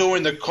 you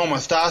doing the "Como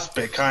estás"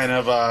 bit kind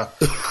of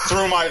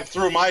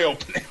through my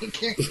opening,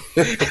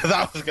 because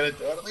I was going to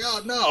do it. I'm like,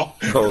 oh no.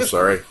 Oh,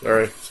 sorry. All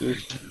right.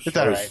 It's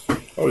all right.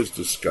 Always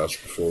discuss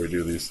before we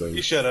do these things.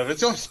 You should have.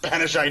 It's the only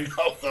Spanish I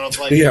know. So I was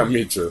like, yeah,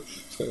 me too.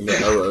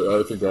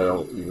 I think I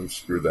don't even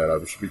screw that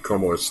up. It should be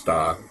 "Como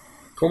está."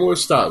 "Como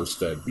está"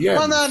 instead. Yeah.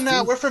 Well,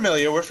 no, we're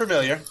familiar.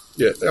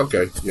 Yeah.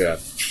 Okay. Yeah.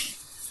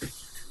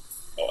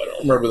 I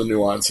don't remember the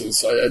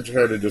nuances. I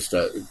try to just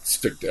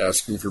stick to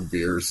asking for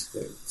beers.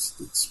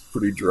 It's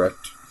pretty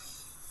direct.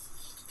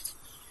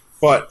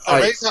 But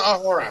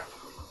ahora.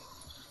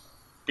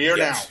 Beer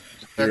yes,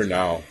 now. Beer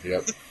now.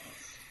 Yep.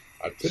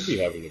 I could be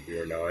having a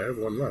beer now. I have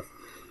one left.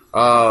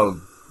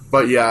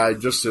 But yeah,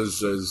 just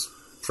as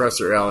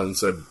Professor Allen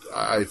said,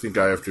 I think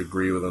I have to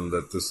agree with him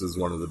that this is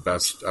one of the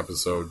best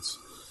episodes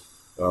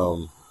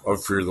of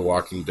Fear the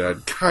Walking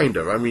Dead. Kind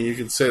of. I mean, you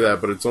can say that,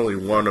 but it's only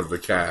one of the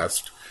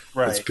cast.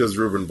 Right. It's because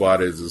Ruben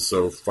Blades is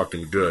so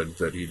fucking good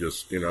that he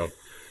just,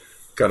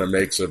 kind of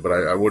makes it. But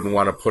I wouldn't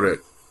want to put it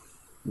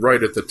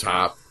right at the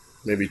top,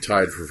 maybe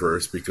tied for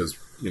first, because,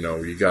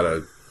 you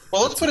gotta...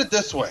 Well, let's put it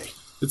this way.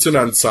 It's an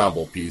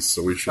ensemble piece,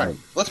 so we shouldn't...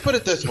 Right. Let's put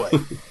it this way.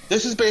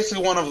 This is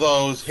basically one of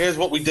those, here's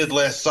what we did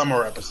last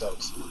summer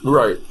episodes.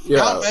 Right, yeah.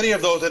 How many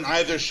of those in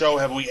either show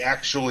have we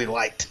actually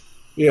liked?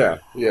 Yeah,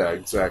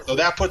 exactly. So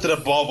that puts it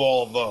above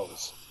all of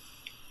those.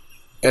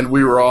 And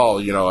we were all,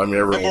 everyone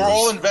and we're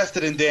all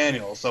invested in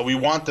Daniel, so we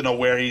want to know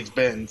where he's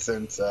been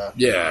since...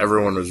 yeah,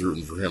 everyone was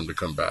rooting for him to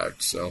come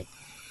back, so...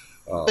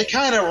 they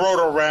kind of wrote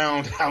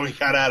around how he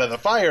got out of the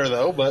fire,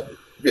 though, but...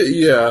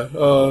 Yeah,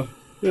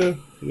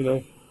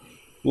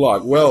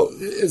 luck. Well,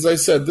 as I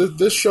said,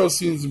 this show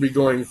seems to be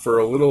going for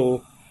a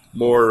little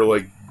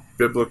more,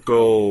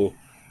 biblical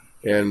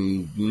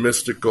and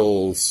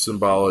mystical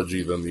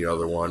symbology than the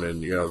other one,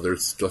 and,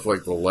 there's stuff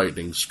like the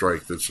lightning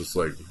strike that's just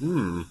like,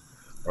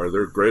 are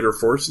there greater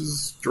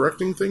forces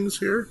directing things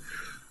here?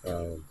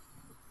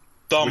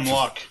 Dumb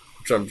luck.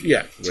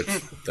 Which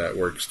that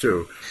works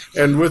too.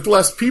 And with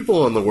less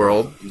people in the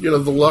world, the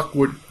luck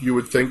you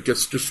would think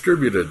gets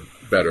distributed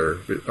better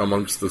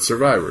amongst the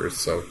survivors.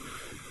 So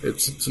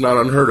it's not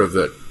unheard of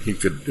that he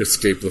could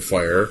escape the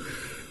fire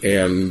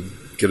and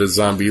get a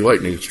zombie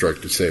lightning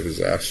strike to save his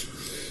ass.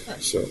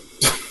 So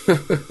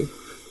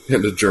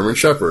and a German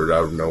Shepherd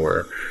out of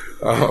nowhere.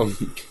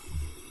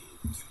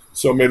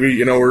 So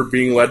maybe, we're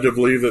being led to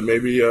believe that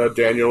maybe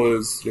Daniel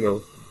is,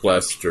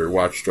 blessed or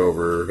watched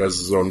over, has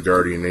his own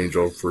guardian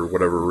angel for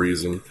whatever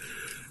reason,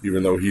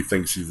 even though he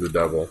thinks he's the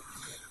devil.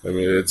 I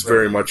mean, it's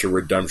very much a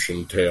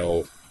redemption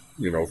tale,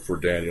 for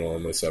Daniel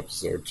in this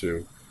episode,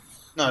 too.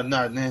 No,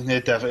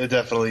 it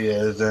definitely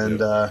is. And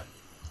the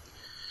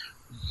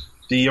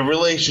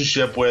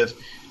relationship with...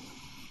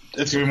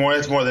 It's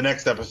more the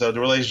next episode. The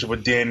relationship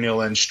with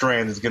Daniel and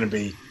Strand is going to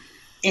be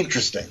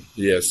interesting.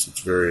 Yes, it's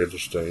very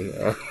interesting.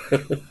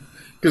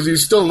 Because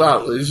he's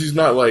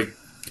not like,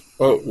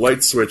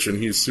 light switch and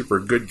he's super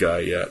good guy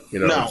yet.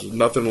 No.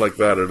 Nothing like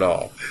that at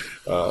all.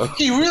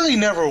 He really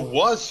never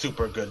was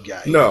super good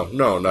guy. No,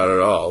 not at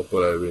all.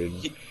 But I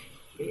mean,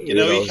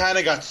 he kind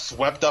of got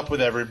swept up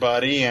with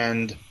everybody,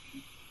 and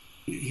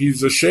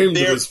he's ashamed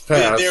of his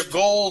past. Their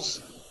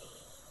goals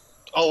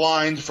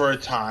aligned for a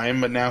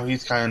time, but now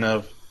he's kind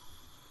of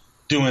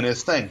doing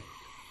his thing.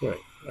 Right.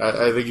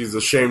 I think he's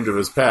ashamed of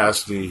his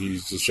past.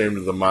 He's ashamed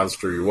of the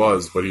monster he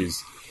was, but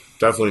he's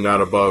definitely not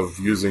above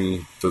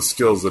using the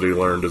skills that he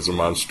learned as a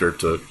monster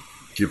to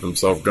keep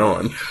himself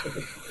going.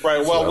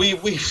 Right. Well,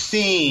 we've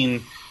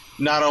seen,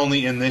 not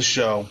only in this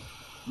show,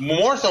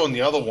 more so in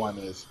the other one,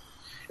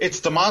 it's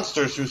the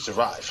monsters who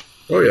survive.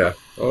 Oh yeah,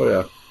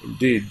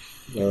 indeed.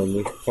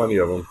 There's plenty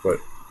of them, but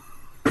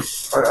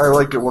I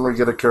like it when we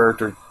get a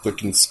character that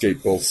can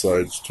skate both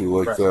sides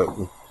too, like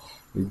that.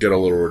 get a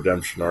little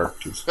redemption arc.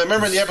 I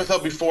remember the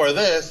episode before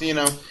this,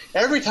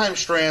 every time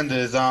Strand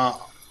is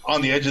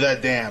on the edge of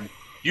that dam,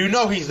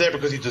 he's there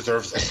because he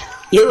deserves it.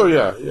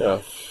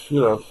 Yeah.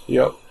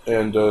 Yep.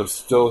 And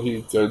still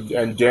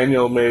and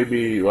Daniel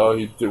maybe, he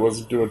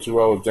wasn't doing too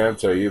well with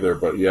Dante either,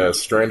 but yeah,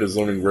 Strand is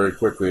learning very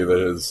quickly that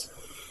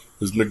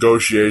his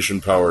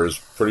negotiation powers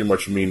pretty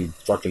much mean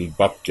fucking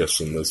bupkis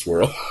in this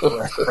world.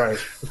 Right.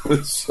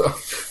 So,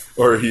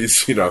 or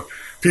he's,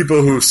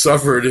 people who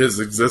suffered his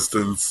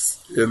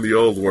existence in the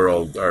old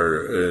world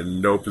are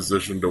in no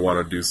position to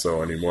want to do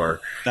so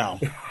anymore. No.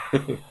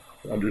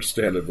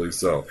 Understandably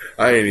so.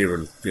 I ain't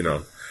even,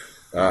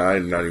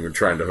 I'm not even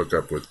trying to hook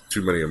up with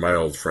too many of my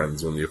old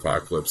friends when the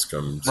apocalypse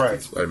comes.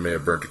 Right. I may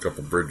have burnt a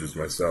couple bridges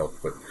myself,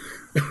 but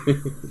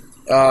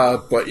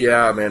but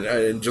yeah, man,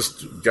 I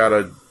just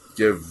gotta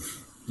give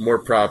more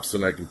props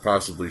than I can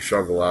possibly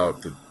shovel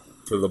out to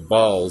the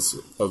balls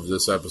of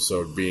this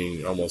episode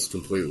being almost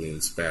completely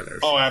in Spanish.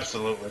 Oh,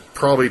 absolutely.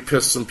 Probably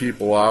pissed some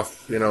people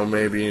off,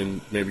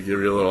 maybe give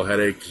you a little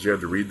headache because you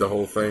had to read the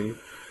whole thing.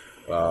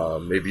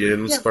 Maybe it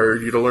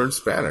inspired you to learn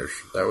Spanish.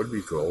 That would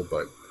be cool,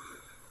 but...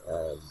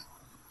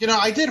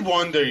 I did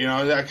wonder,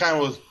 I kind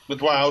of was,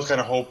 with why I was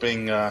kind of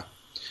hoping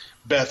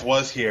Beth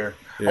was here.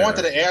 Yeah. I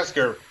wanted to ask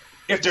her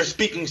if they're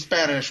speaking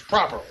Spanish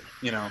properly,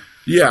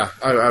 Yeah,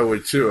 I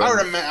would too.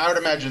 I would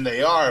imagine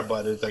they are,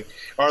 but it's like,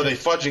 are they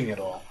fudging it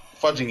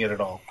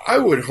at all? I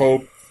would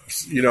hope,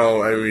 I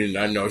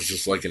know it's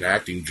just like an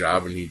acting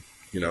job and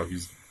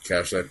he's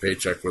cashed that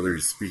paycheck whether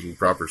he's speaking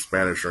proper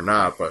Spanish or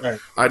not, but right.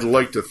 I'd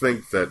like to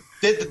think that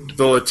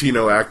the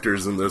Latino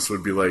actors in this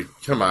would be like,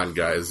 come on,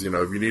 guys, if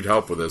you need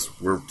help with this,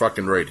 we're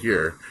fucking right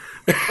here.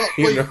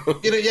 Yeah,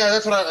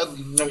 that's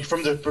what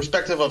from the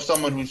perspective of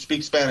someone who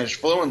speaks Spanish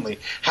fluently,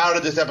 how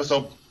did this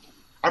episode...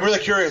 I'm really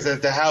curious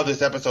as to how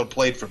this episode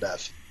played for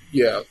Beth.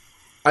 Yeah.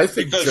 I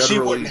think because she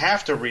wouldn't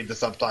have to read the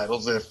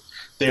subtitles if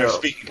they were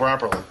speaking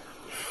properly.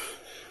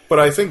 But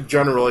I think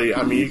generally,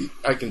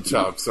 I can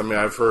tell, because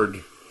I've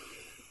heard...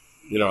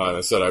 and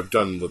I said I've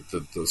done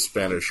the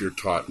Spanish you're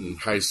taught in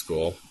high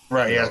school.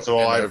 Right, yeah. So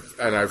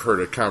I've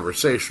heard it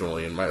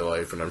conversationally in my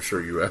life, and I'm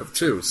sure you have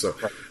too. So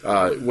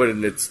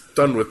when it's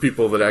done with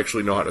people that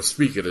actually know how to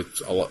speak it,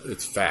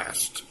 it's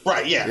fast.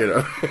 Right,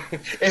 yeah.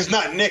 It's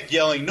not Nick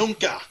yelling,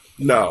 nunca.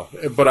 No,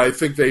 but I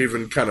think they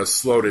even kind of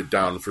slowed it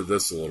down for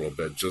this a little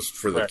bit, just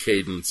for the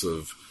cadence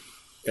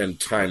and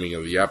timing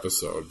of the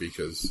episode,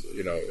 because,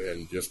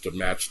 and just to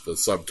match the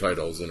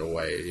subtitles in a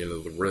way,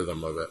 the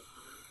rhythm of it.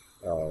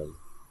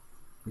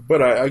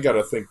 But I got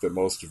to think that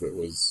most of it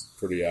was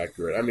pretty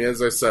accurate.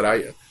 As I said,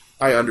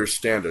 I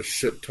understand a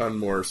shit ton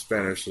more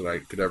Spanish than I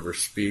could ever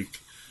speak.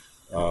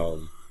 I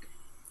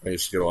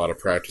used to get a lot of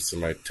practice in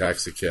my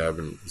taxi cab,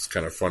 and it's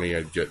kind of funny.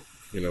 I'd get,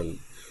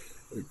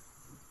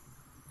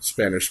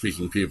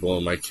 Spanish-speaking people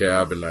in my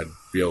cab, and I'd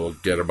be able to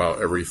get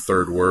about every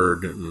third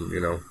word.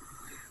 And,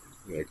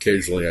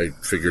 occasionally I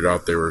figured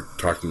out they were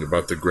talking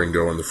about the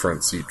gringo in the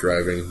front seat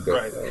driving. But,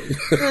 right.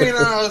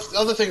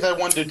 Other things I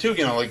wondered, too,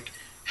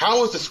 how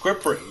was the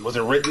script written? Was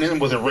it written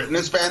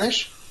in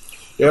Spanish?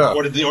 Yeah.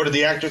 Or did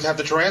the actors have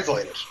to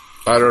translate it?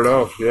 I don't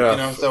know.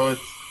 Yeah. So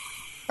it's.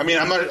 I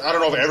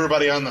don't know if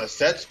everybody on the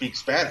set speaks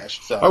Spanish.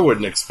 So I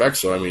wouldn't expect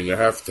so.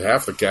 Half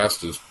the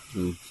cast is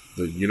from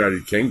the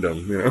United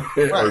Kingdom,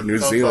 or New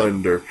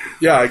Zealand, or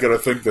I got to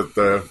think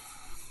that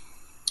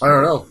I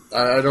don't know.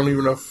 I don't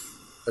even know.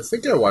 I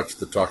think I watched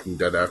The Talking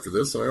Dead after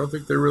this, and I don't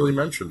think they really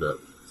mentioned it.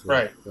 So,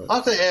 right.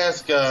 I'll have to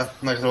ask.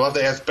 We'll have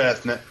to ask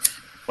Beth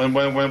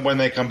when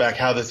they come back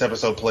how this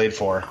episode played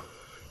for her.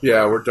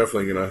 Yeah, we're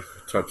definitely going to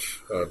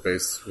touch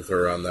base with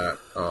her on that.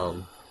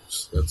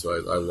 That's why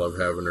I love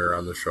having her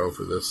on the show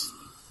for this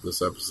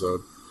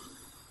episode,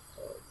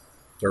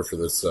 or for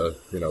this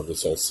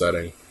this whole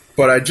setting.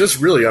 But I just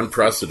really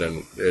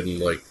unprecedented in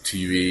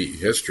TV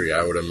history,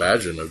 I would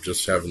imagine, of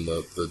just having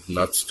the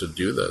nuts to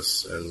do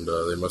this, and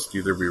they must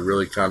either be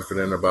really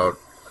confident about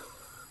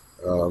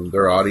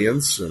their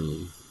audience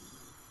and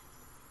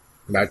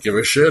not give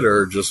a shit,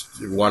 or just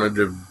wanted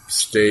to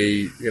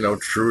stay,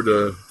 true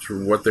to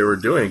what they were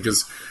doing.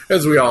 Because,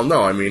 as we all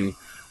know,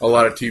 a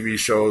lot of TV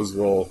shows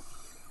will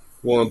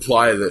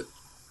imply that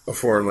a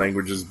foreign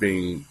language is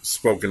being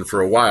spoken for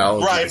a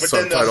while, right? But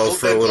subtitles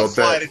for a little bit.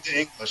 Slide into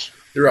English.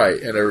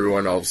 Right, and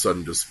everyone all of a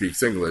sudden just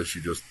speaks English.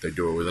 They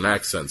do it with an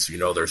accent,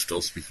 so they're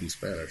still speaking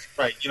Spanish.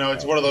 Right,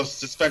 it's one of those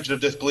suspension of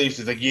disbeliefs.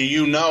 It's like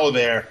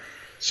they're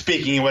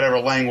speaking whatever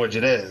language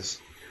it is.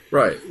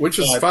 Right, which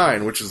is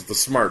fine, which is the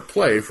smart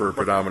play for a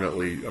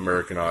predominantly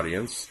American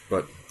audience.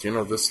 But,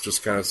 this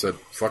just kind of said,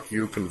 fuck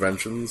you,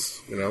 conventions,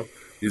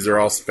 These are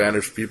all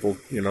Spanish people,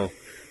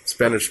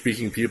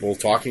 Spanish-speaking people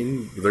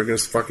talking. They're going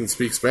to fucking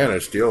speak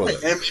Spanish. Deal with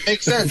it. And it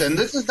makes sense. And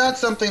this is not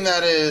something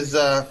that is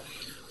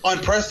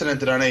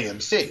unprecedented on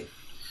AMC.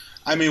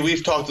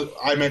 We've talked...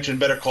 I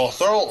mentioned Better Call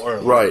Saul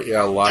earlier. Right,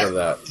 yeah, a lot of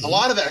that. A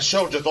lot of that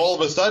show, just all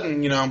of a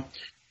sudden,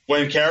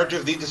 when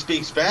characters need to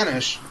speak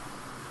Spanish...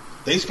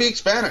 They speak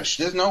Spanish.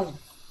 There's no...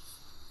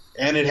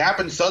 And it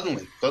happens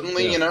suddenly.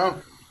 Suddenly,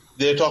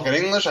 they're talking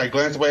English. I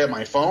glance away at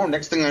my phone.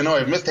 Next thing I know,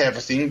 I've missed half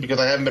a scene because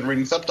I haven't been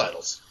reading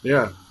subtitles.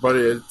 Yeah, but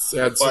it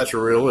adds such a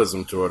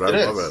realism to it.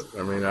 I love it.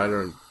 I mean, I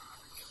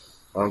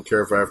don't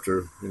care if I have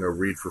to,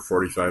 read for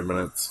 45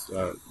 minutes.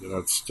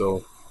 It's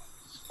still...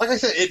 Like I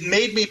said, it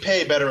made me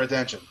pay better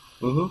attention.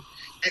 Mm-hmm.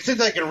 And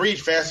since I can read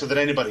faster than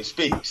anybody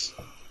speaks,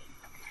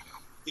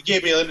 it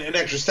gave me an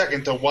extra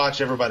second to watch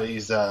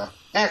everybody's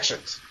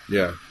actions.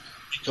 Yeah.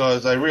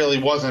 Because I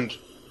really wasn't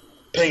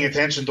paying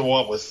attention to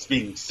what was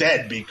being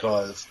said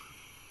because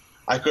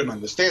I couldn't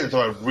understand it.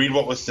 So I'd read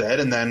what was said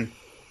and then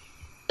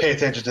pay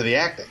attention to the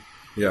acting.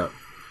 Yeah.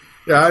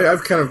 Yeah,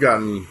 I've kind of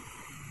gotten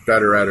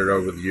better at it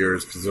over the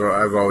years because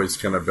I've always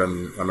kind of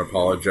been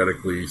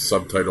unapologetically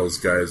subtitles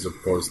guy as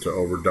opposed to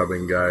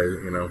overdubbing guy,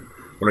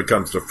 when it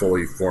comes to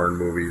fully foreign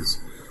movies.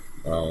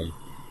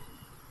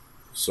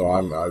 So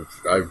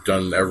I've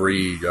done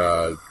every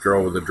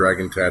Girl with a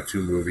Dragon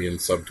Tattoo movie in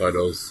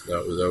subtitles.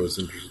 That was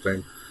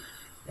interesting.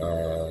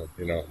 So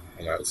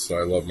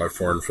I love my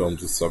foreign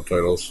films with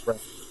subtitles. Right.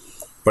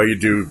 But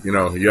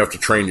you have to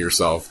train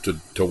yourself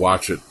to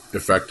watch it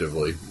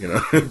effectively,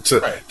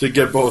 to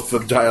get both the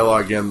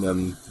dialogue in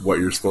and what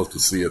you're supposed to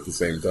see at the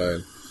same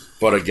time.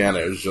 But again,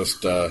 it was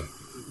just a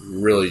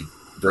really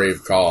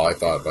brave call, I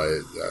thought. I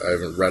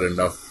haven't read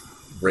enough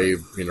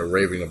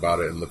raving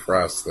about it in the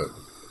press that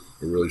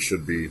it really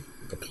should be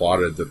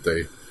applauded that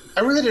they...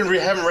 I really didn't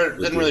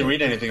really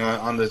read anything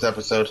on this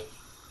episode.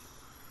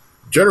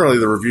 Generally,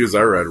 the reviews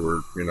I read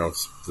were,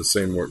 the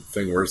same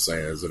thing we're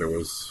saying, is that it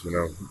was,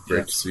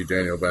 great to see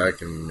Daniel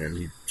back, and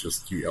he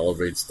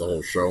elevates the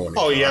whole show. And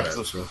he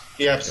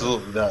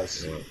absolutely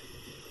does. Yeah.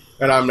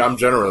 And I'm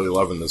generally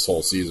loving this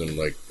whole season.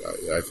 Like,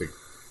 I think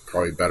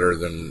probably better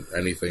than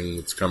anything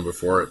that's come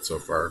before it so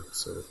far.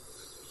 So,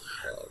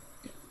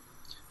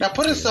 now,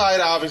 put aside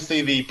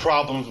obviously the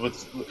problems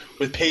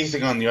with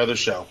pacing on the other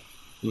show.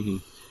 Mm-hmm.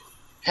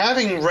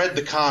 Having read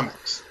the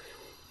comics,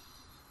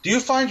 do you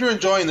find you're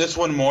enjoying this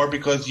one more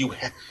because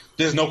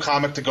there's no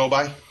comic to go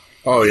by?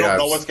 Oh, you don't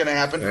know what's going to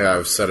happen? Yeah,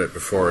 I've said it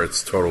before.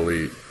 It's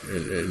totally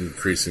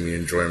increasing the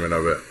enjoyment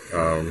of it.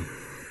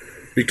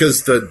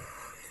 Because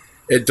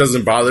it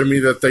doesn't bother me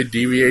that they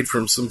deviate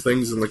from some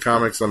things in the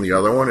comics on the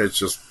other one. It's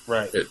just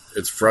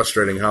it's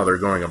frustrating how they're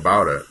going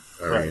about it.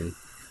 I mean,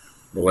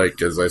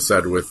 like, as I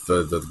said, with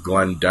the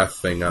Glenn death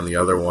thing on the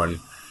other one,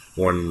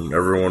 when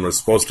everyone was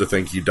supposed to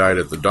think he died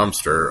at the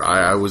dumpster,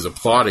 I was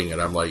applauding it.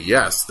 I'm like,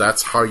 yes,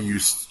 that's how you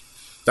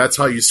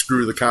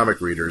screw the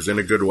comic readers in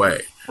a good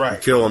way. Right. You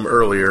kill him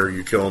earlier,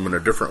 you kill him in a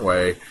different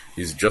way.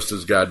 He's just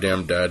as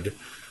goddamn dead,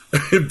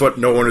 but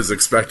no one is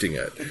expecting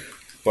it.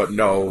 But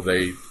no,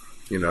 they,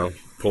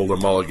 pulled a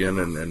mulligan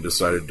and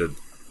decided to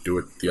do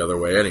it the other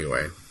way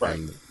anyway. Right.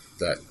 And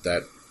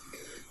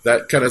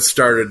that kind of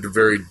started a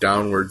very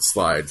downward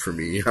slide for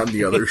me on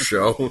the other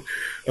show,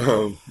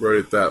 right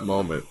at that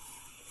moment.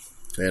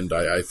 And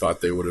I thought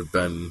they would have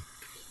been...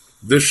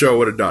 This show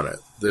would have done it.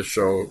 This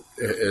show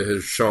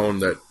has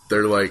shown that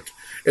they're like...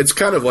 It's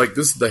kind of like,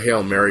 this is the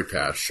Hail Mary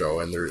Pass show,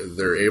 and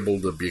they're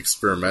able to be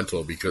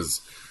experimental because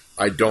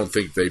I don't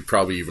think they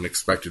probably even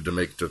expected to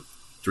make it to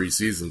 3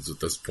 seasons at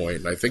this point.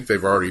 And I think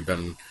they've already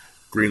been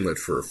greenlit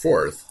for a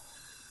 4th.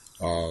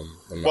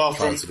 I'm not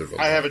positive of that.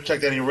 I haven't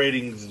checked any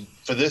ratings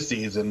for this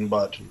season,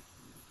 but...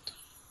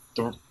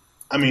 This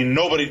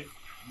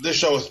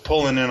show is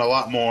pulling in a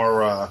lot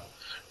more...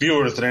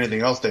 viewers than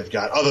anything else they've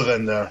got, other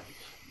than the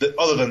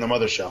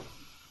Mother Show.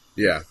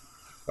 Yeah.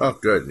 Oh,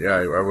 good. Yeah,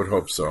 I would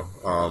hope so.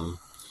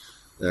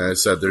 And I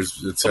said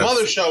the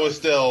Mother Show is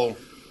still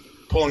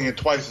pulling in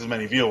twice as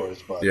many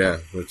viewers, but yeah,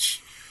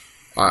 which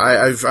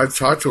I've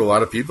talked to a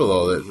lot of people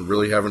though that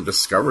really haven't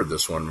discovered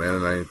this one, man,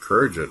 and I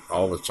encourage it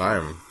all the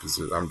time because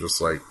I'm just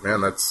like,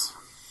 man, that's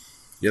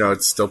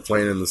it's still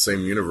playing in the same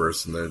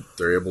universe, and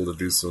they're able to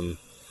do some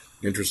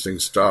interesting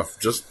stuff.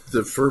 Just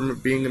for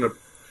being in a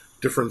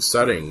different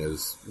setting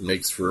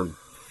makes for...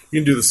 You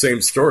can do the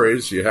same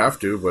stories, you have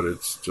to, but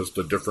it's just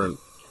a different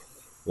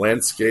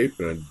landscape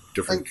and a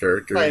different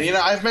character. Right,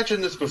 I've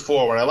mentioned this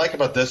before. What I like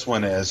about this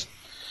one is,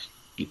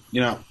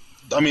 the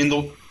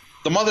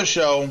Mother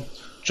Show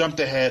jumped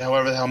ahead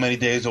how many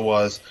days it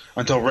was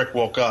until Rick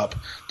woke up.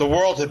 The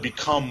world had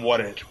become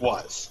what it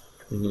was.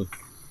 Mm-hmm.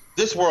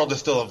 This world is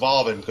still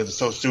evolving because it's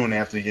so soon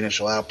after the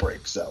initial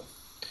outbreak, so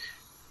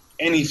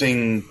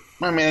anything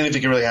can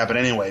really happen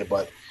anyway,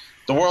 but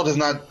the world is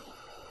not...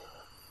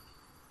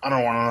 I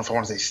don't know if I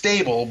want to say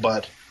stable,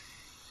 but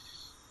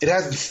it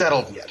hasn't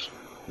settled yet.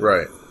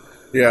 Right.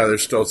 Yeah,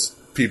 there's still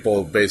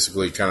people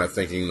basically kind of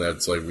thinking that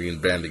it's like we can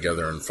band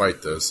together and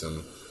fight this,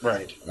 and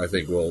right. I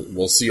think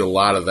we'll see a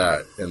lot of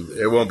that, and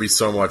it won't be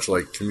so much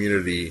like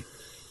community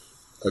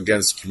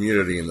against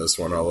community in this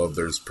one, although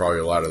there's probably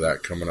a lot of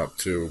that coming up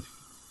too.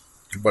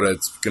 But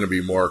it's going to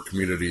be more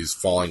communities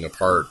falling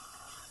apart,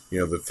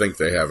 that think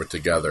they have it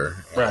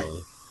together. Right.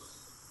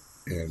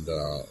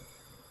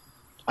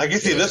 I can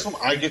see this one.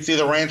 I can see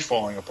the ranch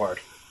falling apart.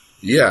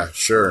 Yeah,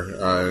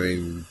 sure. I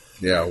mean,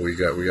 yeah, we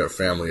got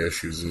family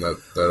issues, and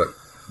that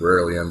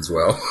rarely ends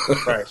well.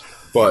 Right.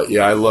 But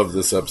yeah, I love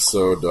this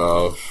episode.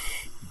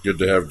 good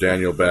to have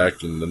Daniel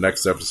back. In the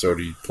next episode,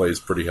 he plays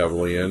pretty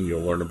heavily in.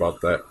 You'll learn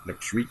about that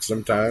next week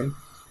sometime.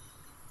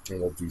 And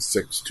we'll do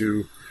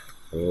 6-2,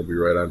 and we'll be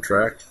right on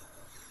track.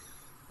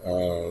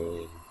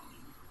 I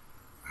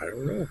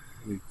don't know.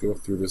 Let me go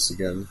through this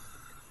again.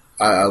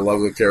 I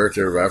love the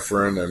character of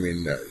Efren. I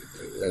mean,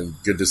 and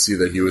good to see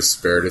that he was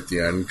spared at the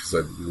end, because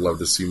I'd love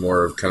to see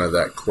more of kind of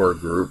that core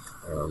group.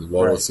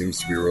 Lola seems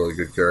to be a really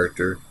good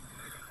character.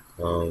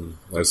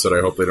 Like I said,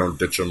 I hope they don't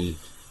ditch him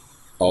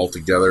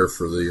altogether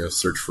for the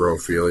search for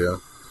Ophelia.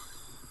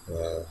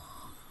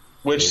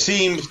 Which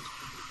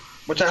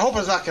I hope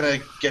is not going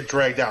to get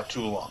dragged out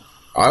too long.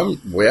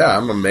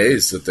 I'm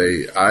amazed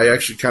that I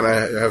actually kind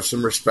of have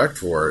some respect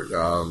for it.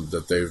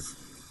 That they've,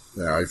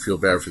 I feel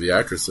bad for the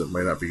actress that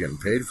might not be getting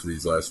paid for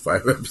these last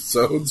 5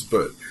 episodes,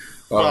 but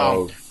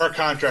her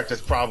contract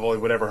is probably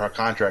whatever her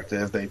contract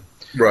is. They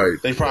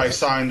probably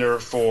signed her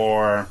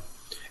for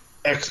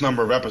X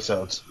number of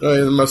episodes.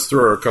 They must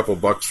throw her a couple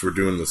bucks for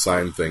doing the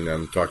sign thing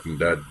on Talking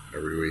Dead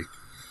every week.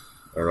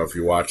 I don't know if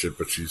you watch it,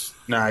 but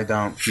No, I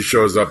don't. She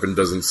shows up and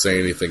doesn't say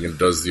anything and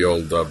does the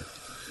old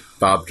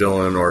Bob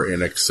Dylan or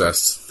In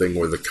Excess thing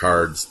with the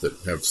cards that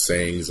have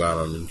sayings on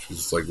them. And she's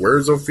just like,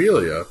 "Where's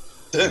Ophelia?"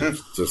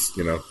 Just,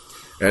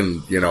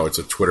 and, it's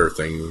a Twitter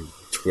thing.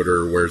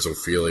 Twitter, "Where's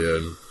Ophelia?"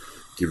 And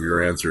give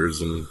your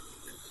answers. And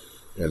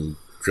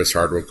Chris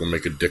Hardwick will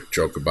make a dick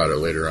joke about it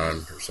later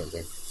on or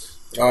something.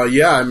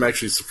 I'm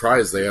actually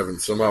surprised they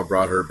haven't somehow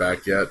brought her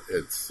back yet.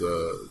 It's,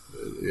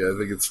 I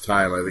think it's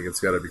time. I think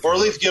it's got to be... Or at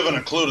least given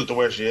a clue to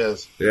where she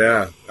is.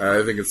 Yeah,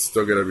 I think it's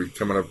still going to be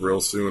coming up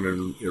real soon,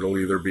 and it'll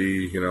either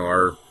be,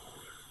 our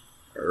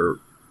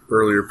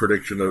earlier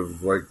prediction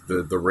of, like,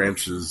 the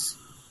ranch's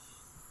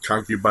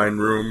concubine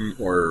room,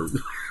 or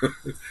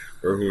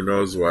or who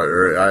knows what.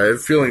 Or I have a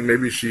feeling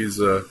maybe she's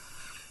got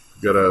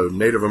a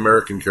Native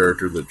American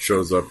character that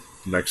shows up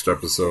next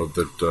episode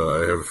that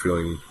I have a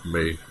feeling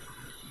may...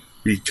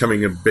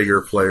 becoming a bigger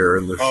player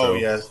in the show. Oh,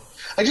 yes.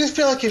 I just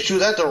feel like if she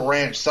was at the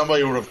ranch,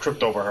 somebody would have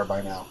tripped over her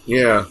by now.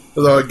 Yeah.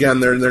 Although, again,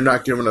 they're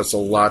not giving us a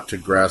lot to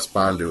grasp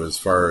onto as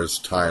far as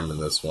time in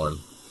this one.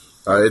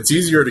 It's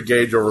easier to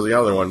gauge over the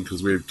other one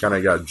because we've kind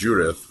of got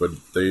Judith, but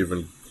they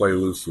even play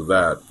loose with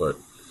that. But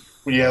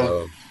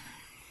yeah.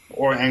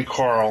 And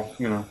Carl,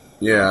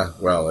 Yeah,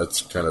 well,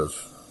 it's kind of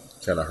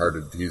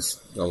hard to... He's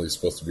only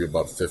supposed to be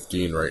about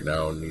 15 right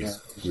now, and he's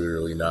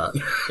clearly not.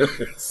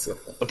 So.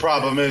 The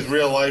problem is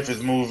real life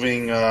is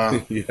moving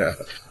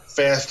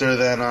faster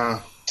than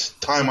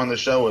time on the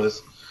show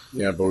is.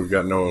 Yeah, but we've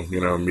got no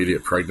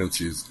immediate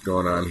pregnancies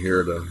going on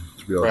here to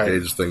be able to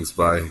gauge things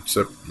by,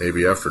 except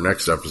maybe after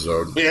next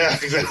episode. Yeah,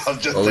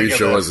 exactly.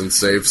 Alicia wasn't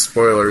safe.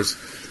 Spoilers.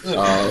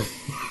 But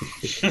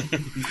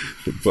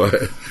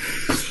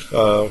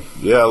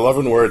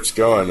loving where it's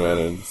going,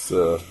 man.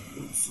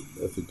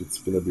 I think it's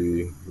going to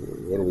be...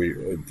 What do we...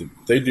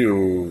 They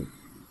do...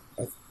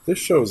 This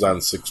show's on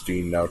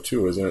 16 now,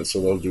 too, isn't it? So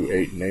they'll do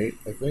 8 and 8,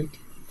 I think?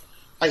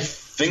 I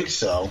think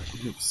so.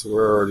 So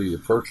we're already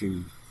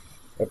approaching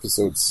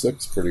episode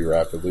 6 pretty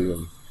rapidly,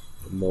 and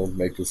they'll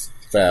make us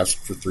fast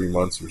for 3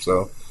 months or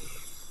so.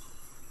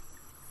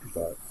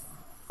 But,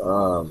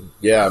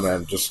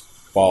 man, just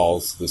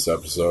balls this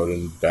episode,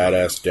 and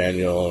badass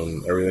Daniel,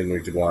 and everything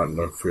we could want in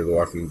a Fear the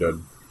Walking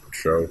Dead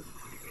show.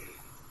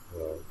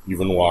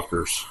 Even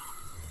walkers.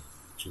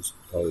 Just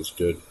always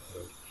good.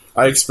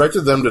 I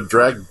expected them to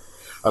drag...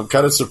 I'm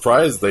kind of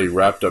surprised they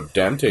wrapped up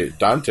Dante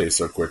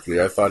so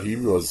quickly. I thought he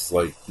was,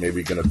 like,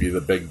 maybe going to be the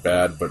big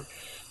bad, but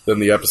then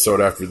the episode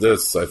after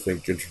this, I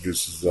think,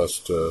 introduces us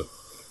to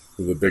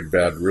who the big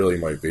bad really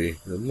might be.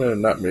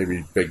 Not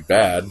maybe big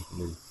bad,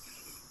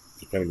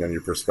 depending on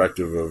your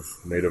perspective of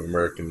Native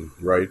American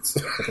rights.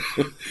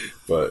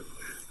 But...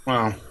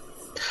 Well,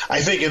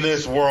 I think in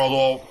this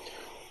world,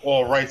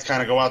 all rights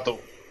kind of go out the...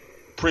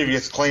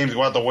 previous claims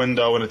go out the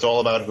window, and it's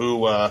all about who...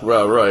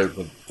 Well, right,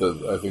 but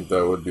I think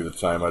that would be the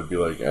time I'd be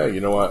like, hey, you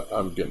know what?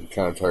 I'm getting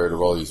kind of tired of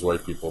all these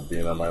white people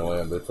being on my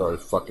land. They probably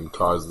fucking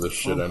caused this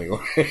shit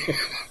anyway.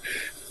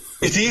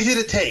 It's easy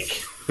to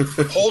take.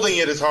 Holding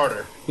it is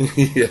harder.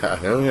 Yeah,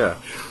 hell yeah.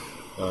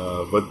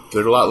 But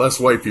there are a lot less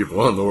white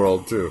people in the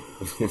world, too.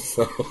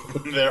 So.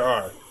 There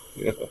are.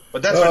 Yeah.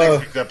 But that's for next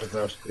week's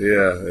episode.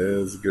 Yeah, it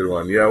is a good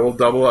one. Yeah, we'll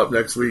double up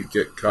next week.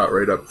 Get caught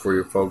right up for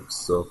you folks,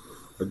 so...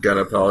 Again,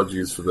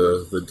 apologies for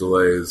the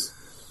delays.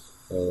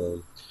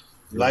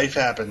 Life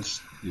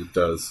happens. It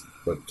does.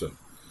 But,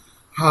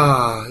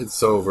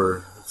 it's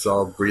over. It's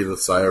all breathe a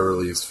sigh of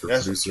release for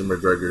producer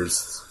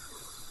McGregor's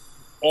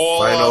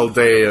final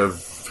day of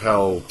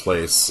Hell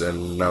Place,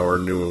 and now we're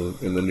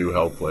in the new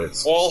Hell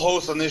Place. All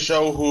hosts on this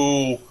show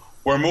who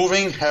were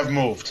moving have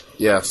moved.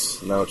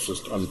 Yes. Now it's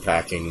just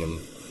unpacking,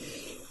 and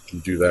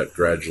can do that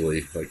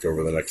gradually, like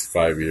over the next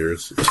 5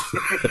 years.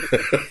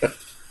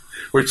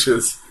 Which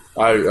is...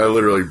 I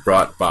literally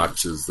brought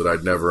boxes that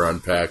I'd never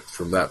unpacked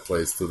from that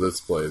place to this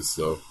place,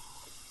 so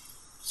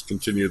just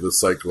continue the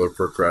cycle of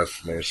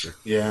procrastination.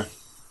 Yeah.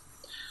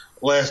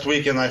 Last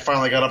weekend, I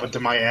finally got up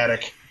into my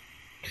attic.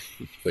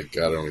 Thank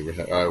God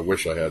I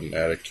wish I had an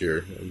attic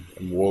here.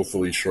 I'm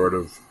woefully short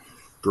of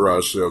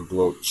garage sale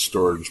gloat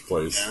storage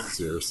place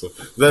here. So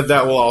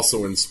that will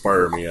also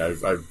inspire me.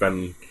 I've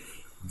been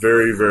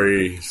very,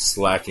 very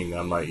slacking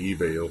on my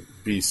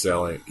eBay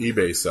selling.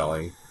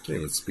 Can't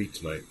even speak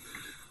tonight.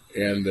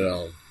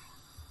 And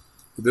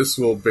this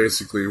will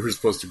basically, we're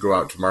supposed to go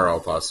out tomorrow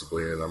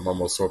possibly, and I'm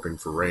almost hoping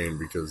for rain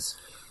because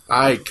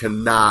I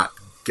cannot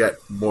get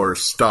more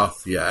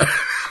stuff yet.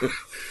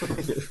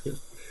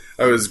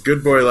 I was a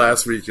good boy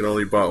last week and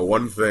only bought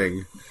one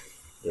thing.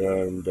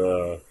 And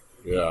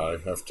I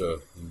have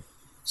to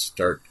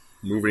start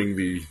moving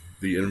the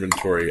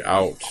inventory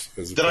out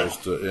as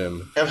opposed to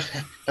in. Have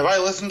I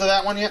listened to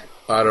that one yet?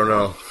 I don't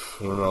know.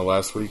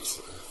 Last week's.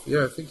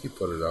 Yeah, I think he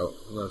put it out.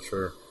 I'm not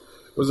sure.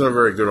 It wasn't a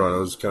very good one. It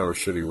was kind of a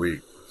shitty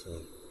week.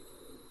 So.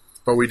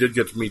 But we did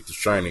get to meet the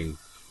Shining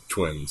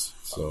twins.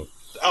 So.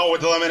 Oh,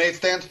 with the lemonade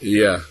stand?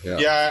 Yeah.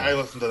 Yeah, I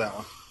listened to that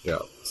one. Yeah,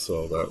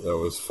 so that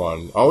was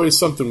fun. Always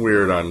something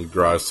weird on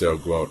Garage Sale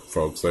Gloat,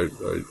 folks. I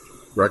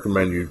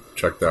recommend you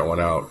check that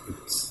one out.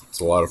 It's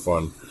a lot of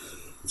fun.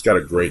 It's got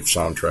a great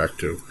soundtrack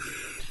too.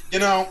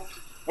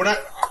 When I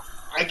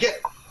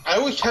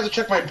always have to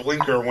check my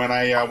blinker when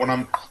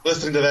I'm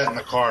listening to that in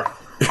the car.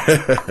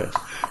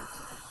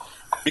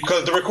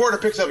 Because the recorder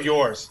picks up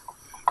yours.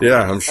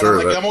 Yeah, I'm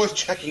sure. I'm always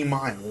checking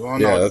mine. Well,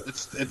 no,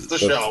 it's the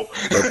show.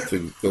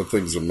 That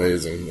thing's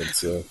amazing.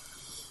 It's the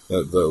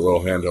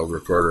little handheld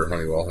recorder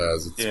Honeywell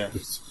has.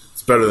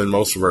 It's better than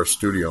most of our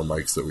studio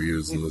mics that we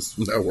use in this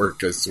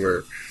network, I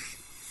swear.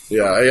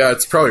 Yeah,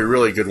 it's probably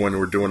really good when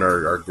we're doing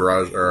our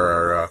garage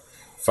or our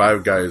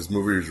Five Guys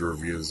movies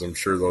reviews. I'm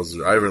sure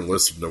I haven't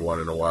listened to one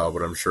in a while,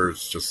 but I'm sure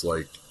it's just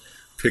like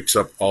picks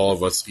up all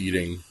of us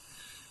eating,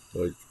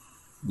 like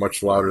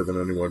much louder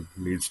than anyone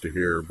needs to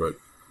hear. But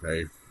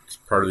hey, it's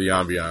part of the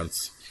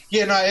ambiance.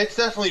 Yeah, no, it's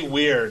definitely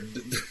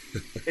weird.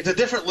 It's a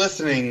different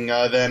listening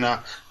than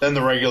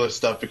the regular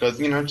stuff because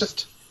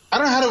just I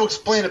don't know how to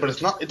explain it, but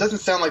it's not. It doesn't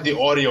sound like the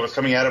audio is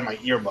coming out of my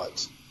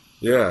earbuds.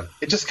 Yeah.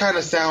 It just kind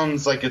of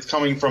sounds like it's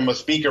coming from a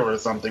speaker or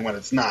something when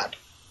it's not.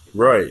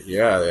 Right,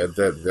 yeah.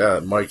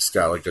 That mic's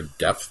got like a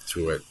depth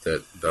to it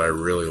that I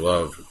really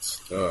love.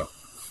 I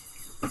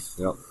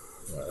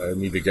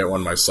need to get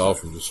one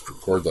myself and just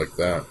record like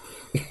that.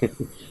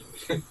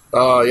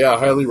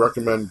 Highly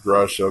recommend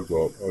Garage Sale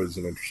Gloat. Always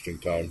an interesting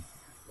time.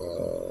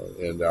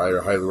 And I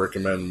highly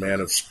recommend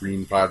Man of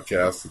Screen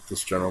podcast that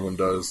this gentleman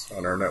does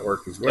on our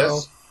network as well.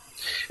 Yes.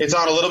 It's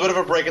on a little bit of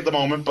a break at the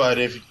moment, but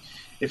if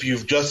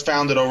you've just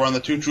found it over on the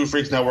Two True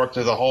Freaks network,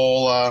 there's a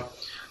whole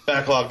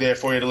backlog there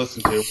for you to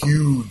listen to.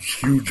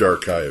 Huge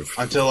archive.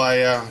 Until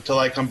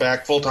I come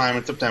back full time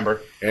in September.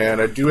 And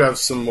I do have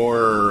some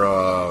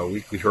more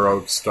Weekly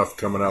Heroic stuff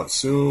coming out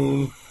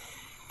soon.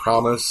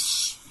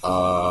 Promise,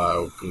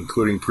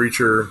 including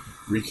Preacher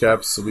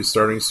recaps will be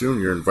starting soon.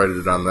 You're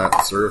invited on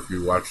that, sir, if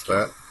you watched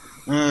that.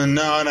 No,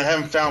 and I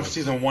haven't found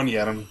season 1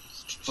 yet. I'm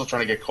still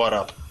trying to get caught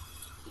up.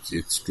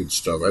 It's good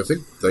stuff. I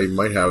think they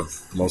might have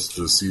most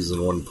of the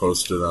season 1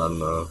 posted on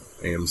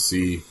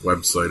AMC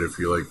website if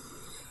you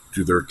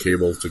do their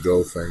cable to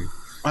go thing.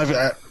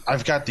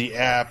 I've got the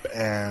app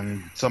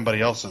and somebody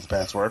else's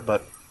password,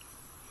 but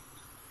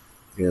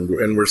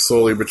and we're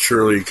slowly but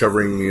surely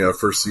covering the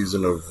first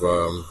season of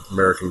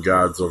American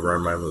Gods over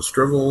on Mindless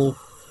Drivel,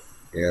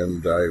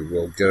 and I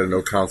will get a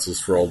No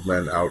Counsels for Old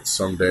Men out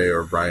someday,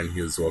 or Brian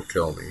Hughes will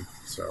kill me.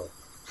 So,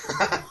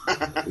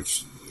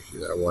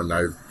 that one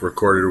I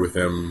recorded with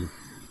him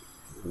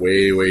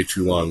way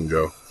too long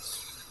ago.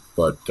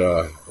 But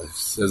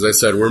as I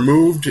said, we're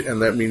moved,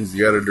 and that means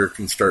the editor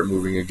can start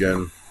moving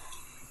again.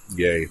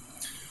 Yay.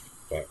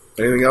 But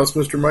anything else,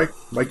 Mr. Mike?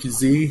 Mikey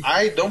Z?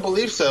 I don't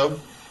believe so.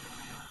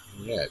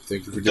 Yeah,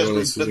 thank you for doing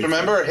this. Just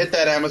remember, hit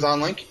that Amazon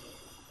link.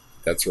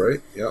 That's right.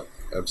 Yep,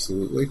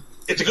 absolutely.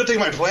 It's a good thing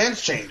my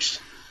plans changed.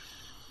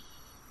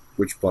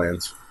 Which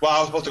plans? Well, I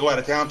was supposed to go out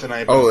of town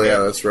tonight. But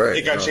that's right.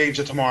 It got changed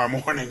to tomorrow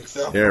morning.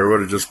 So yeah, it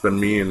would have just been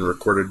me and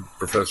recorded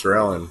Professor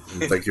Allen.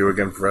 And thank you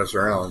again,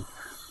 Professor Allen.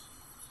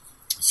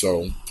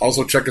 So,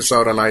 also check us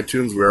out on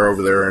iTunes. We are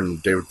over there,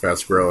 and David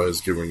Pasquarello is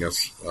giving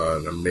us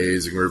an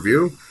amazing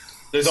review.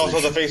 There's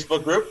also the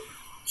Facebook group.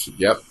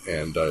 Yep,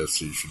 and so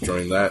you should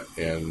join that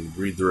and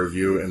read the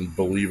review and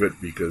believe it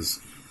because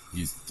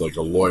he's like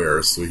a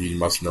lawyer, so he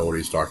must know what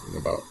he's talking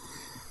about.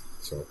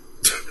 So,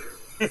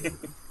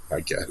 I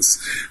guess.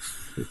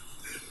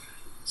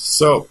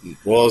 So,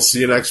 we'll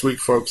see you next week,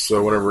 folks,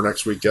 whenever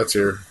next week gets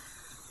here.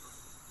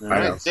 All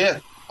right, see ya.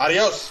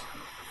 Adios.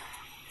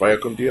 Vaya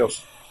con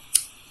Dios.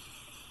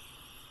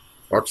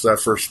 Watch that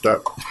first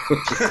step.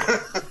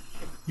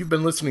 You've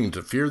been listening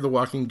to Fear the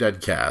Walking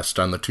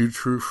Deadcast on the Two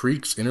True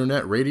Freaks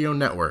Internet Radio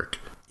Network.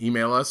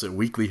 Email us at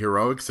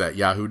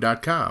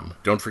weeklyheroics@yahoo.com.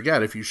 Don't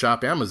forget, if you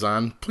shop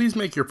Amazon, please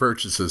make your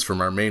purchases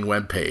from our main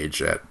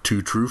webpage at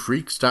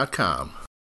twotruefreaks.com.